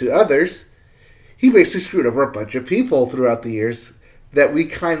 But to others, he basically screwed over a bunch of people throughout the years that we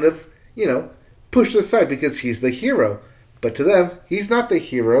kind of, pushed aside because he's the hero. But to them, he's not the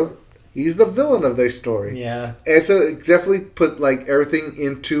hero. He's the villain of their story. Yeah. And so it definitely put everything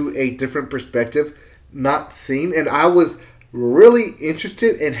into a different perspective, not seen. And I was really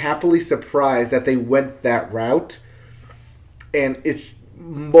interested and happily surprised that they went that route. And it's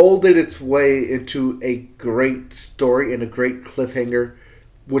molded its way into a great story and a great cliffhanger,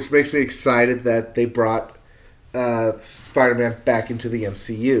 which makes me excited that they brought Spider-Man back into the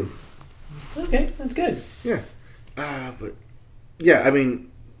MCU. Okay, that's good. Yeah. But, yeah, I mean...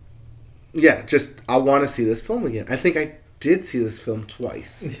 Yeah, I want to see this film again. I think I did see this film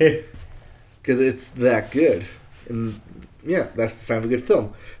twice. Because it's that good. And, yeah, that's the sign of a good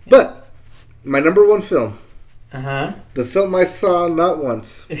film. But, my number one film. Uh-huh. The film I saw not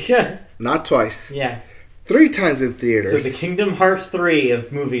once. Yeah. Not twice. Yeah. 3 times in theaters. So the Kingdom Hearts 3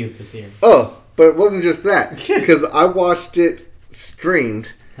 of movies this year. Oh, but it wasn't just that. Because I watched it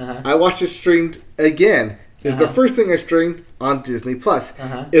streamed. Uh-huh. I watched it streamed again. It's the first thing I streamed on Disney Plus.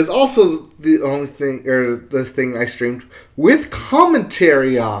 It was also the only thing, or the thing I streamed with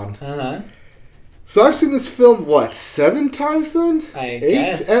commentary on. So I've seen this film, 7 times then? 8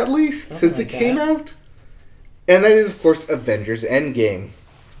 guess. At least, since it came out? And that is, of course, Avengers Endgame.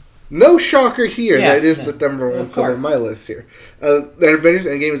 No shocker here. That is the number one film on my list here. Avengers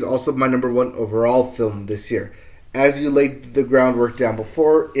Endgame is also my number one overall film this year. As you laid the groundwork down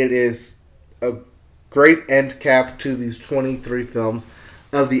before, it is a great end cap to these 23 films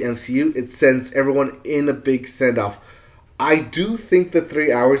of the MCU. It sends everyone in a big send-off. I do think the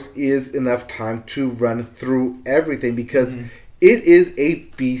 3 hours is enough time to run through everything because it is a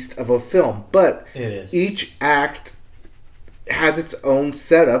beast of a film. But it is. Each act has its own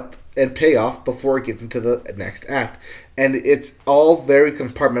setup and payoff before it gets into the next act. And it's all very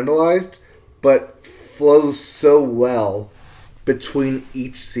compartmentalized, but flows so well between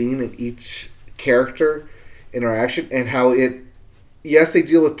each scene and each character interaction, and how they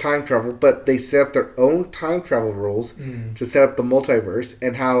deal with time travel, but they set up their own time travel rules to set up the multiverse,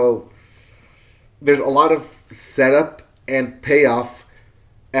 and how there's a lot of setup and payoff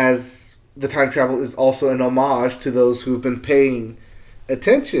as the time travel is also an homage to those who've been paying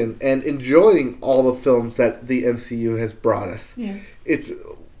attention and enjoying all the films that the MCU has brought us. Yeah. It's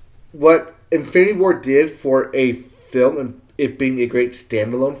what Infinity War did for a film, and it being a great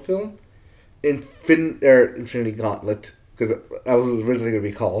standalone film. Infinity Gauntlet, because that was originally going to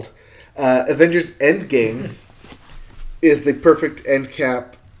be called. Avengers Endgame is the perfect end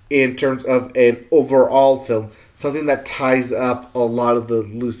cap in terms of an overall film. Something that ties up a lot of the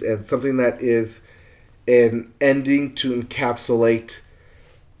loose ends. Something that is an ending to encapsulate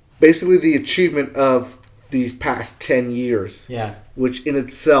basically the achievement of these past 10 years. Yeah. Which in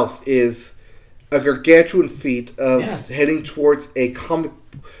itself is a gargantuan feat of heading towards a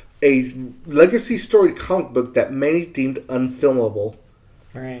legacy story comic book that many deemed unfilmable.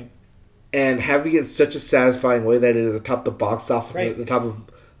 Right. And having it in such a satisfying way that it is atop the box office, at the top of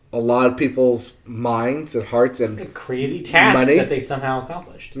a lot of people's minds and hearts, and a crazy task money that they somehow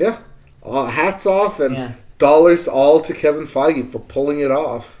accomplished. Yeah. Hats off and dollars all to Kevin Feige for pulling it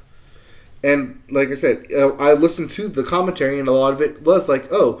off. And like I said, I listened to the commentary, and a lot of it was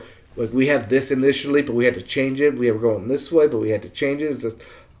we had this initially, but we had to change it. We were going this way, but we had to change it. It's just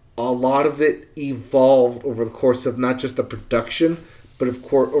a lot of it evolved over the course of not just the production, but of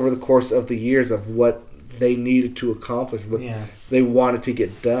course over the course of the years of what they needed to accomplish, what they wanted to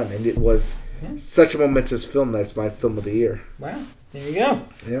get done. And it was such a momentous film that it's my film of the year. Wow. There you go.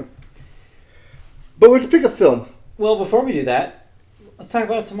 Yep. But we're to pick a film. Well, before we do that, let's talk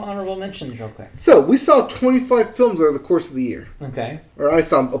about some honorable mentions real quick. So, we saw 25 films over the course of the year. Okay. Or I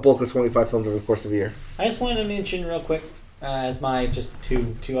saw a bulk of 25 films over the course of the year. I just wanted to mention real quick as my just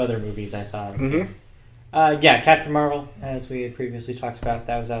two other movies I saw this year. Captain Marvel, as we had previously talked about,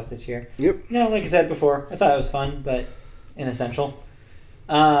 that was out this year. Yep. No, like I said before, I thought it was fun, but inessential.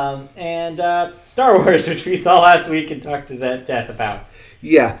 And Star Wars, which we saw last week and talked to that death about.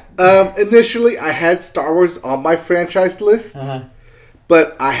 Yeah. Initially, I had Star Wars on my franchise list,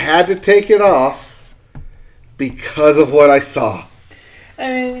 but I had to take it off because of what I saw.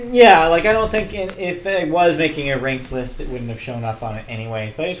 I mean, yeah, like I don't think if it was making a ranked list, it wouldn't have shown up on it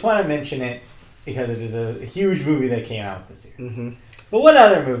anyways. But I just want to mention it because it is a huge movie that came out this year. Mm-hmm. But what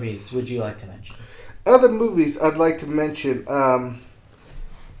other movies would you like to mention? Other movies I'd like to mention,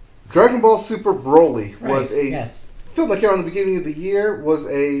 Dragon Ball Super Broly was a film that came out in the beginning of the year, was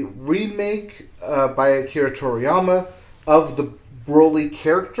a remake by Akira Toriyama of the Broly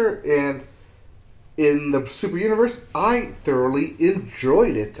character, and in the Super Universe, I thoroughly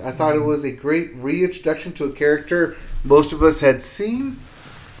enjoyed it. I thought it was a great reintroduction to a character most of us had seen,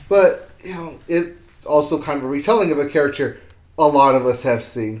 but it's also kind of a retelling of a character a lot of us have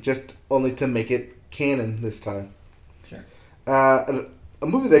seen, just only to make it canon this time. Sure. A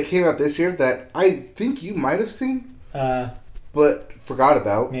movie that came out this year that I think you might have seen, but forgot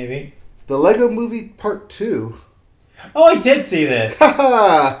about. Maybe. The Lego Movie Part 2. Oh, I did see this.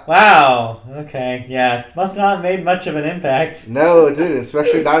 Wow. Okay. Yeah. Must not have made much of an impact. No, it didn't.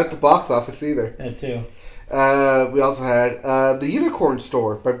 Especially not at the box office either. That too. We also had The Unicorn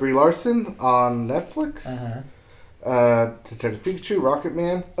Store by Brie Larson on Netflix. Detective Pikachu, Rocket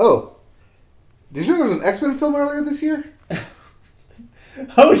Man. Oh, did you know there was an X-Men film earlier this year?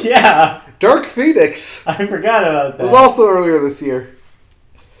 Oh, yeah. Dark Phoenix. I forgot about that. Was also earlier this year.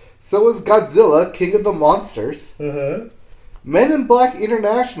 So was Godzilla, King of the Monsters. Men in Black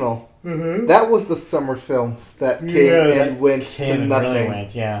International. That was the summer film that came and went to nothing. Really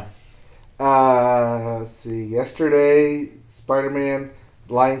went, yeah. Let's see. Yesterday, Spider-Man,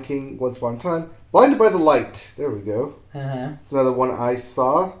 Lion King, Once Upon a Time. Blinded by the Light. There we go. It's another one I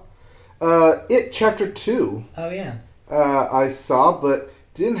saw. It Chapter 2. Oh, yeah. I saw, but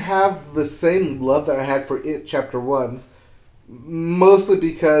didn't have the same love that I had for It Chapter 1. Mostly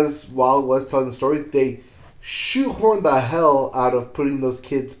because while it was telling the story, they shoehorned the hell out of putting those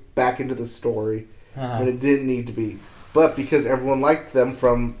kids back into the story when it didn't need to be. But because everyone liked them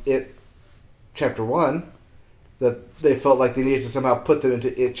from It Chapter 1, that they felt like they needed to somehow put them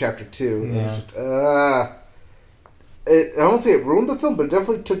into It Chapter 2. And it was just, I don't say it ruined the film, but it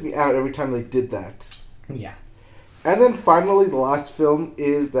definitely took me out every time they did that. Yeah. And then finally, the last film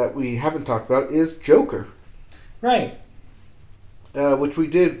is that we haven't talked about is Joker. Right. Which we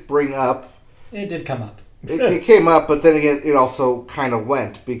did bring up. It did come up. It came up, but then again, it also kind of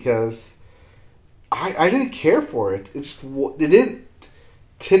went because I didn't care for it. It didn't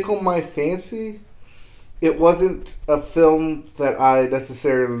tickle my fancy. It wasn't a film that I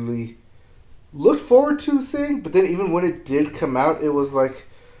necessarily looked forward to seeing, but then even when it did come out, it was like,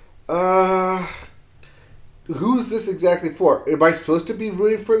 who's this exactly for? Am I supposed to be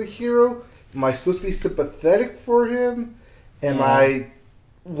rooting for the hero? Am I supposed to be sympathetic for him?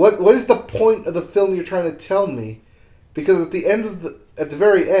 What is the point of the film you're trying to tell me? Because at the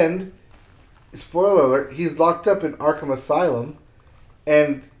very end, spoiler alert, he's locked up in Arkham Asylum,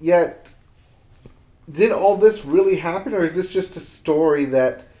 and yet, did all this really happen, or is this just a story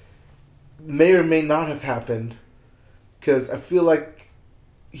that may or may not have happened? Because I feel like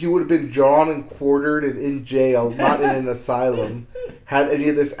he would have been drawn and quartered and in jail, not in an asylum, had any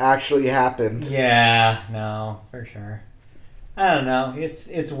of this actually happened. Yeah, no, for sure. I don't know.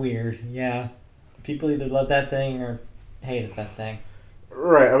 It's weird. Yeah. People either love that thing or hated that thing.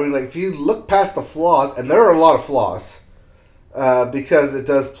 Right. I mean, like, if you look past the flaws, and there are a lot of flaws, because it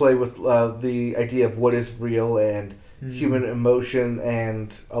does play with the idea of what is real and human emotion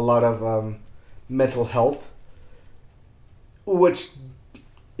and a lot of mental health, which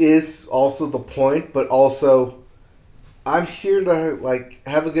is also the point, but also I'm here to like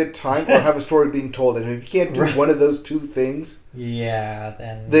have a good time or have a story being told, and if you can't do one of those two things,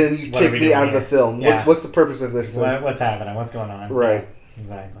 then you take me out of the film. Yeah. What's the purpose of this thing? What's happening? What's going on? Right. Yeah,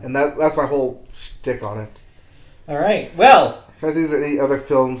 exactly. And that's my whole shtick on it. All right. Well, are there any other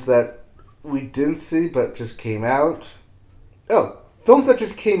films that we didn't see but just came out? Oh, films that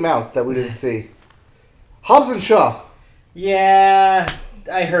just came out that we didn't see. Hobbs and Shaw. Yeah,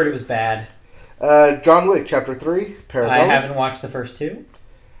 I heard it was bad. John Wick, Chapter 3, Parabellum. I haven't watched the first two.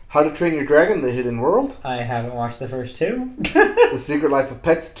 How to Train Your Dragon, The Hidden World. I haven't watched the first two. The Secret Life of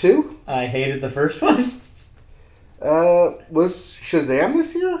Pets 2. I hated the first one. Was Shazam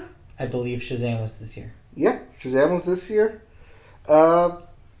this year? I believe Shazam was this year. Yeah, Shazam was this year.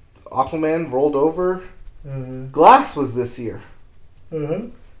 Aquaman rolled over. Glass was this year.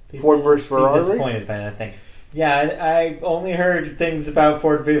 Ford vs. Ferrari. Disappointed by that thing. Yeah, I only heard things about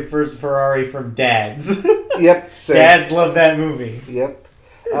Ford vs. Ferrari from dads. Yep. Same. Dads love that movie. Yep.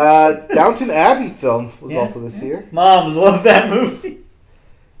 Downton Abbey film was also this year. Moms love that movie.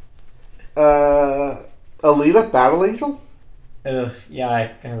 Alita, Battle Angel. Yeah, I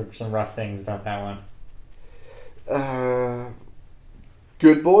heard some rough things about that one.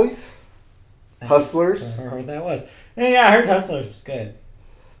 Good Boys. Hustlers. I don't remember what that was. Yeah, I heard Hustlers was good.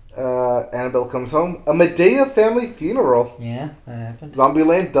 Annabelle Comes Home. A Medea Family Funeral. Yeah, that happened.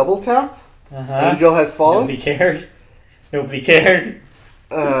 Zombieland Double Tap. Uh-huh. Angel Has Fallen. Nobody cared. Nobody cared.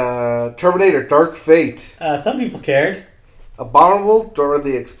 Terminator Dark Fate. Some people cared. Abominable, Dora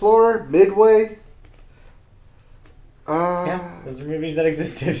the Explorer, Midway. Yeah, those are movies that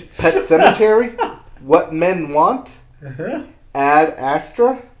existed. Pet Cemetery. What Men Want. Uh-huh. Ad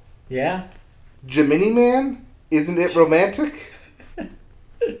Astra. Yeah. Gemini Man. Isn't It Romantic?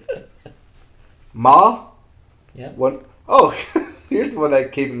 Ma. Yep. One. Oh, here's one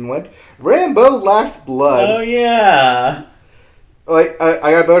that came and went. Rambo Last Blood. Oh, yeah. Oh,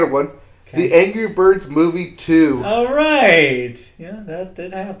 I got another one. Okay. The Angry Birds Movie 2. All right. Yeah, that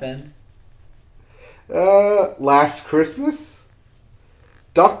did happen. Last Christmas.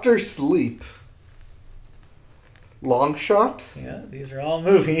 Doctor Sleep. Long Shot. Yeah, these are all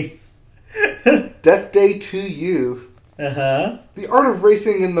movies. Death Day to You. Uh-huh. The Art of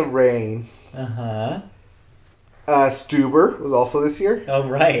Racing in the Rain. Uh-huh. Stuber was also this year. Oh,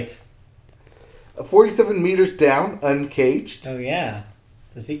 right. 47 Meters Down, Uncaged. Oh, yeah.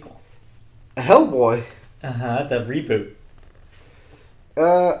 The sequel. Hellboy. Uh-huh. The reboot.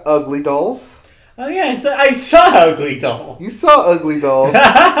 Ugly Dolls. Oh, yeah. I saw Ugly Doll. You saw Ugly Dolls.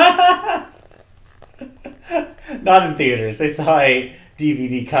 Not in theaters. I saw a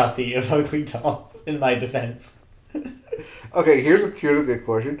DVD copy of Ugly Dolls, in my defense. Okay, here's a good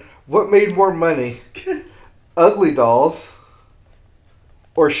question. What made more money? Ugly Dolls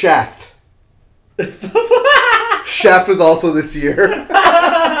or Shaft? Shaft was also this year.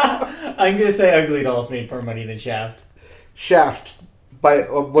 I'm going to say Ugly Dolls made more money than Shaft. Shaft by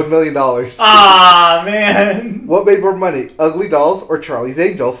 $1 million. Ah, man. What made more money? Ugly Dolls or Charlie's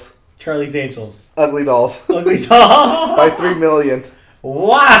Angels? Charlie's Angels. Ugly Dolls. Ugly Dolls. By $3 million.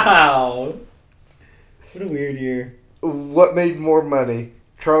 Wow. What a weird year. What made more money?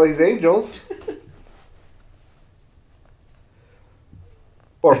 Charlie's Angels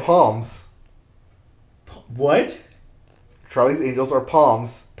or Palms? What? Charlie's Angels or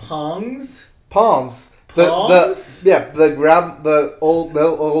Palms? Pongs? Palms. Palms? The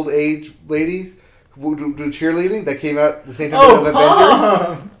old age ladies who do cheerleading that came out the same time as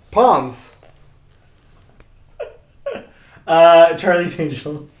Avengers. Palms. Charlie's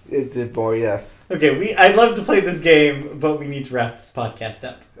Angels. It did more, yes. Okay, I'd love to play this game, but we need to wrap this podcast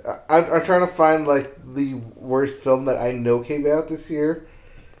up. I'm trying to find like the worst film that I know came out this year.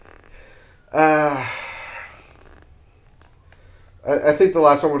 I think the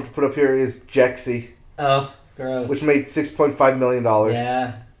last one I'm going to put up here is Jexy. Oh, gross. Which made $6.5 million.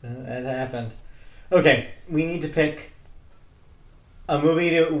 Yeah, that happened. Okay, we need to pick a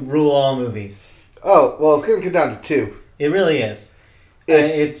movie to rule all movies. Oh, well, it's going to come down to two. It really is.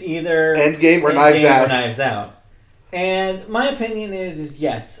 It's either Endgame or Knives Out. Knives Out. And my opinion is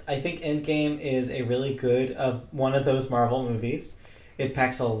yes, I think Endgame is a really good one of those Marvel movies. It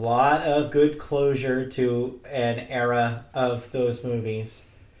packs a lot of good closure to an era of those movies.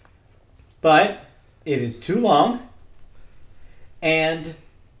 But it is too long, and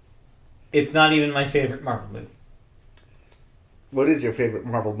it's not even my favorite Marvel movie. What is your favorite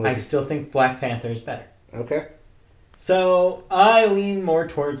Marvel movie? I still think Black Panther is better. Okay. So I lean more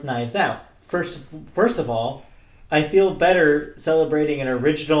towards Knives Out. First of all, I feel better celebrating an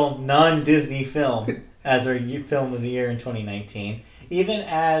original non-Disney film as our film of the year in 2019. Even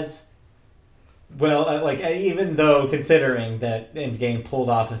though considering that Endgame pulled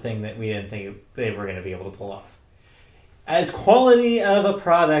off a thing that we didn't think they were going to be able to pull off. As quality of a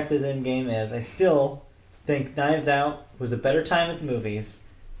product as Endgame is, I still think Knives Out was a better time at the movies,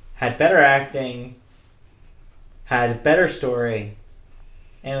 had better acting, had a better story,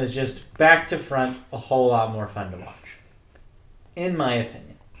 and was just back to front a whole lot more fun to watch. In my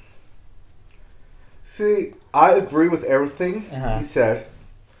opinion. See, I agree with everything you said,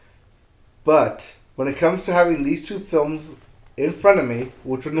 but when it comes to having these two films in front of me,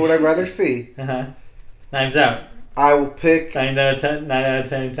 which one would I rather see? Knives Out. I will pick 9 out of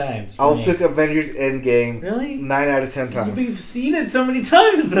 10 times. I will pick Avengers Endgame. Really? 9 out of 10 times. We've seen it so many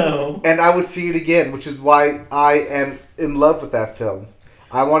times, though. And I would see it again, which is why I am in love with that film.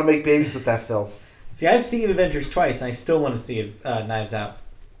 I want to make babies with that film. See, I've seen Avengers twice, and I still want to see Knives Out.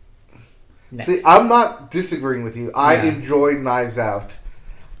 Next. See, I'm not disagreeing with you. I enjoy Knives Out.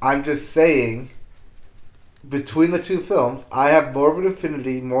 I'm just saying, between the two films, I have more of an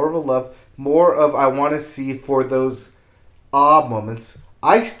affinity, more of a love, more of I want to see for those awe moments.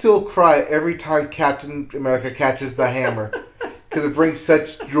 I still cry every time Captain America catches the hammer because it brings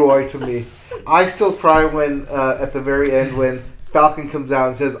such joy to me. I still cry when at the very end when Falcon comes out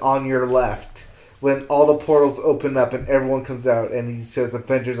and says, "On your left," when all the portals open up and everyone comes out and he says,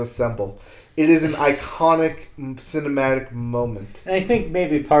 "Avengers assemble." It is an iconic cinematic moment. And I think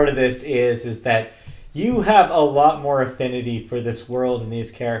maybe part of this is that you have a lot more affinity for this world and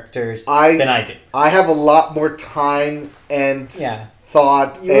these characters than I do. I have a lot more time and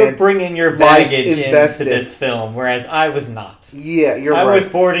thought you were and bringing your baggage invested into this film, whereas I was not. Yeah, you're right. I was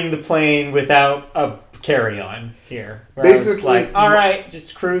boarding the plane without a carry-on here. Basically, I was like, all right,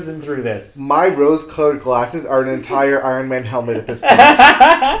 just cruising through this. My rose-colored glasses are an entire Iron Man helmet at this point.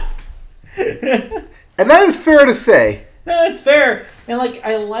 And that is fair to say. No, that's fair. And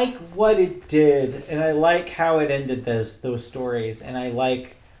I like what it did, and I like how it ended those stories, and I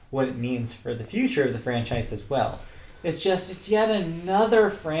like what it means for the future of the franchise as well. It's yet another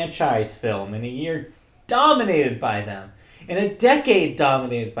franchise film in a year dominated by them, in a decade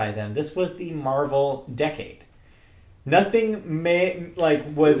dominated by them. This was the Marvel decade. Nothing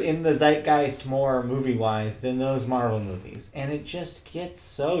was in the zeitgeist more movie-wise than those Marvel movies, and it just gets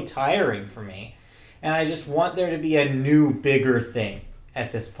so tiring for me. And I just want there to be a new, bigger thing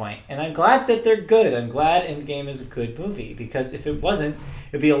at this point. And I'm glad that they're good. I'm glad Endgame is a good movie, because if it wasn't,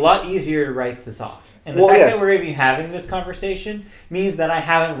 it'd be a lot easier to write this off. And the fact that we're even having this conversation means that I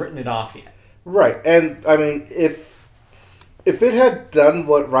haven't written it off yet. Right. And, I mean, if it had done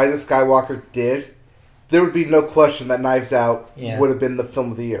what Rise of Skywalker did, there would be no question that Knives Out would have been the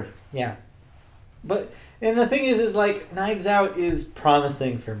film of the year. Yeah. And the thing is Knives Out is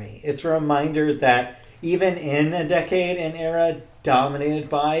promising for me. It's a reminder that even in a decade and era dominated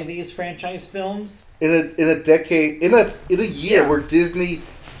by these franchise films, in a decade, in a year where Disney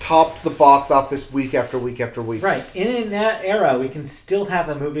topped the box office week after week after week. Right. In that era, we can still have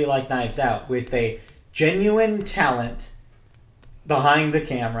a movie like Knives Out with a genuine talent behind the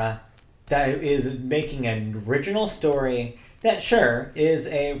camera that is making an original story that, sure, is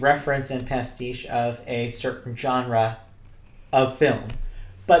a reference and pastiche of a certain genre of film,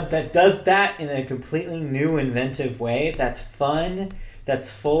 but that does that in a completely new, inventive way that's fun,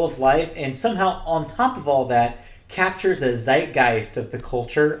 that's full of life, and somehow, on top of all that, captures a zeitgeist of the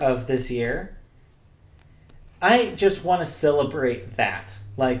culture of this year. I just want to celebrate that.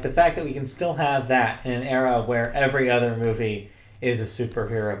 The fact that we can still have that in an era where every other movie is a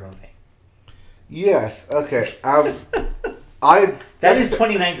superhero movie. Yes, okay. That is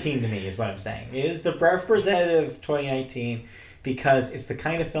 2019 to me, is what I'm saying. It is the representative of 2019 because it's the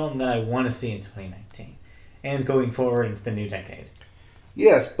kind of film that I want to see in 2019 and going forward into the new decade.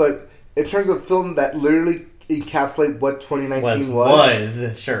 Yes, but in terms of film that literally encapsulate what 2019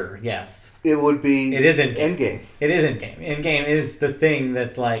 was, sure, yes. It would be... It is Endgame. Endgame. It is Endgame. Endgame is the thing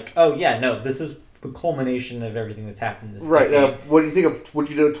that's oh yeah, no, this is the culmination of everything that's happened this decade. What do you think of what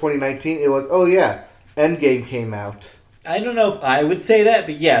you did in 2019? It was, Endgame came out. I don't know if I would say that,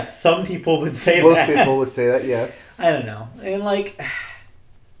 but yes, some people would say Most that. Most people would say that, yes. I don't know. And I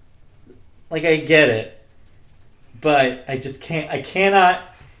get it, but I just can't, I cannot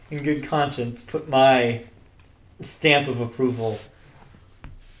in good conscience put my stamp of approval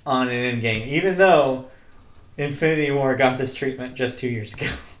on an Endgame, even though Infinity War got this treatment just 2 years ago.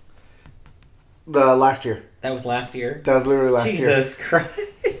 Last year. That was last year? That was literally last year. Jesus Christ.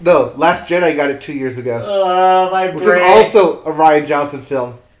 No, Last Jedi got it 2 years ago. My brain. Which was also a Rian Johnson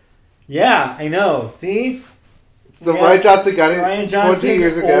film. Yeah, I know. See? So Rian Johnson got it 20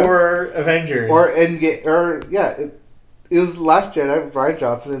 years ago. Or Avengers. Or Endgame. It was Last Jedi with Rian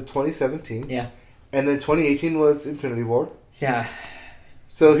Johnson in 2017. Yeah. And then 2018 was Infinity War. Yeah.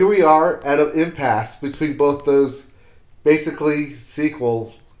 So here we are at an impasse between both those basically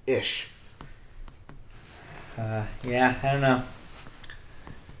sequel-ish. Yeah, I don't know.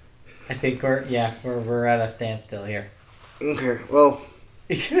 I think we're at a standstill here. Okay, well.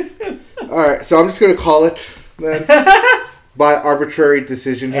 Alright, so I'm just going to call it then. By arbitrary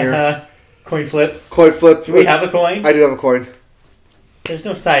decision here. Coin flip. Coin flip. Do we have a coin? I do have a coin. There's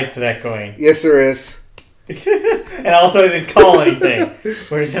no side to that coin. Yes, there is. And also I didn't call anything.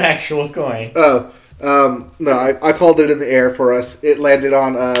 Where's an actual coin? Oh. No, I called it in the air for us. It landed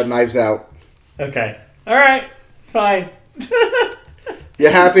on Knives Out. Okay. Alright. Fine. You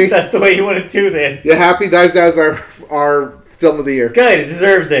happy? That's the way you want to do this. You happy? Knives Out is our film of the year. Good. It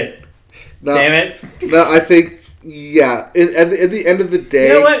deserves it. No, damn it. No, I think, yeah. At the end of the day...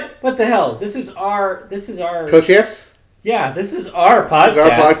 You know what? What the hell? This is our... Co-champs? Yeah, this is our podcast. This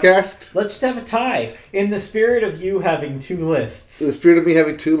is our podcast? Let's just have a tie. In the spirit of you having two lists. In the spirit of me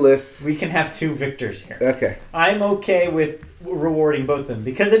having two lists. We can have two victors here. Okay. I'm okay with rewarding both of them.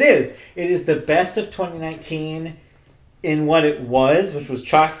 Because it is. It is the best of 2019 in what it was, which was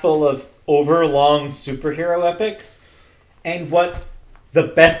chock full of overlong superhero epics. and what the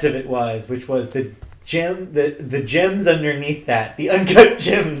best of it was, which was the gems underneath that, the uncut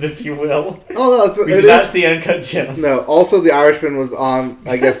gems, if you will. Oh, no, we did not see uncut gems. No, also The Irishman was on,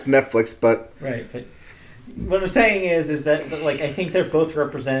 I guess, Netflix, but... Right, but what I'm saying is that, like, I think they're both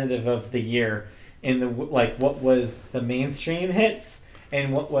representative of the year in the, like, what was the mainstream hits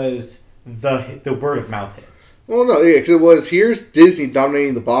and what was the word of mouth hits. Well, no, yeah, because it was, here's Disney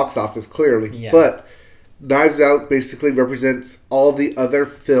dominating the box office, clearly. Yeah. But Knives Out basically represents all the other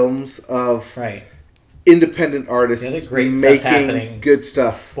films of independent artists the other great stuff happening, making good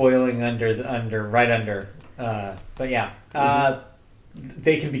stuff. Boiling right under. But yeah,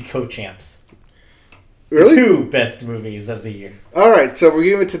 they can be co-champs. Really? The two best movies of the year. All right, so we're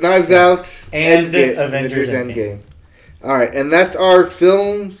giving it to Knives Out and Avengers Endgame. All right, and that's our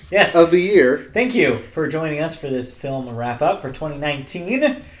films of the year. Thank you for joining us for this film wrap-up for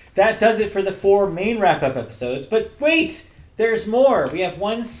 2019. That does it for the 4 main wrap-up episodes. But wait, there's more. We have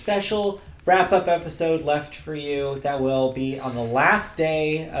one special wrap-up episode left for you that will be on the last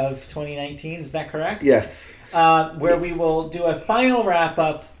day of 2019. Is that correct? Yes. Where we will do a final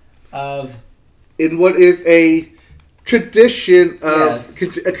wrap-up of... in what is a tradition of...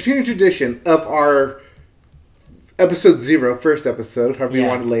 a continuing tradition of our... Episode 0, first episode, however you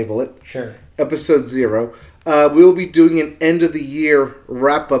want to label it. Sure. Episode 0. We will be doing an end-of-the-year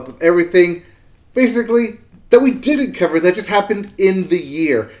wrap-up of everything, basically, that we didn't cover, that just happened in the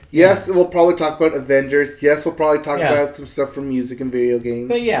year. Yes, we'll probably talk about Avengers. Yes, we'll probably talk about some stuff from music and video games.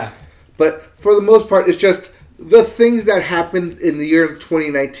 But But for the most part, it's just the things that happened in the year of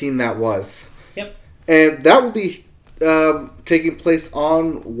 2019 that was. Yep. And that will be taking place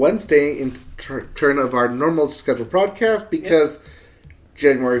on Wednesday in turn of our normal scheduled broadcast because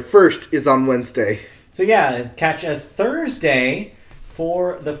January 1st is on Wednesday. So catch us Thursday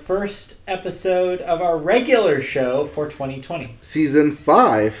for the first episode of our regular show for 2020. Season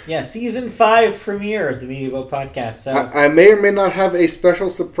 5. Yeah, Season 5 premiere of the Media Boat Podcast. So I may or may not have a special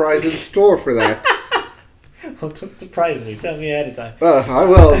surprise in store for that. Well, don't surprise me. Tell me ahead of time. I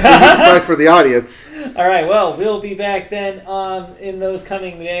will. It's a surprise for the audience. All right. Well, we'll be back then in those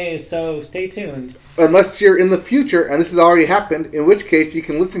coming days, so stay tuned. Unless you're in the future and this has already happened, in which case you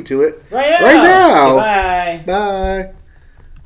can listen to it right now. Right now. Bye. Bye.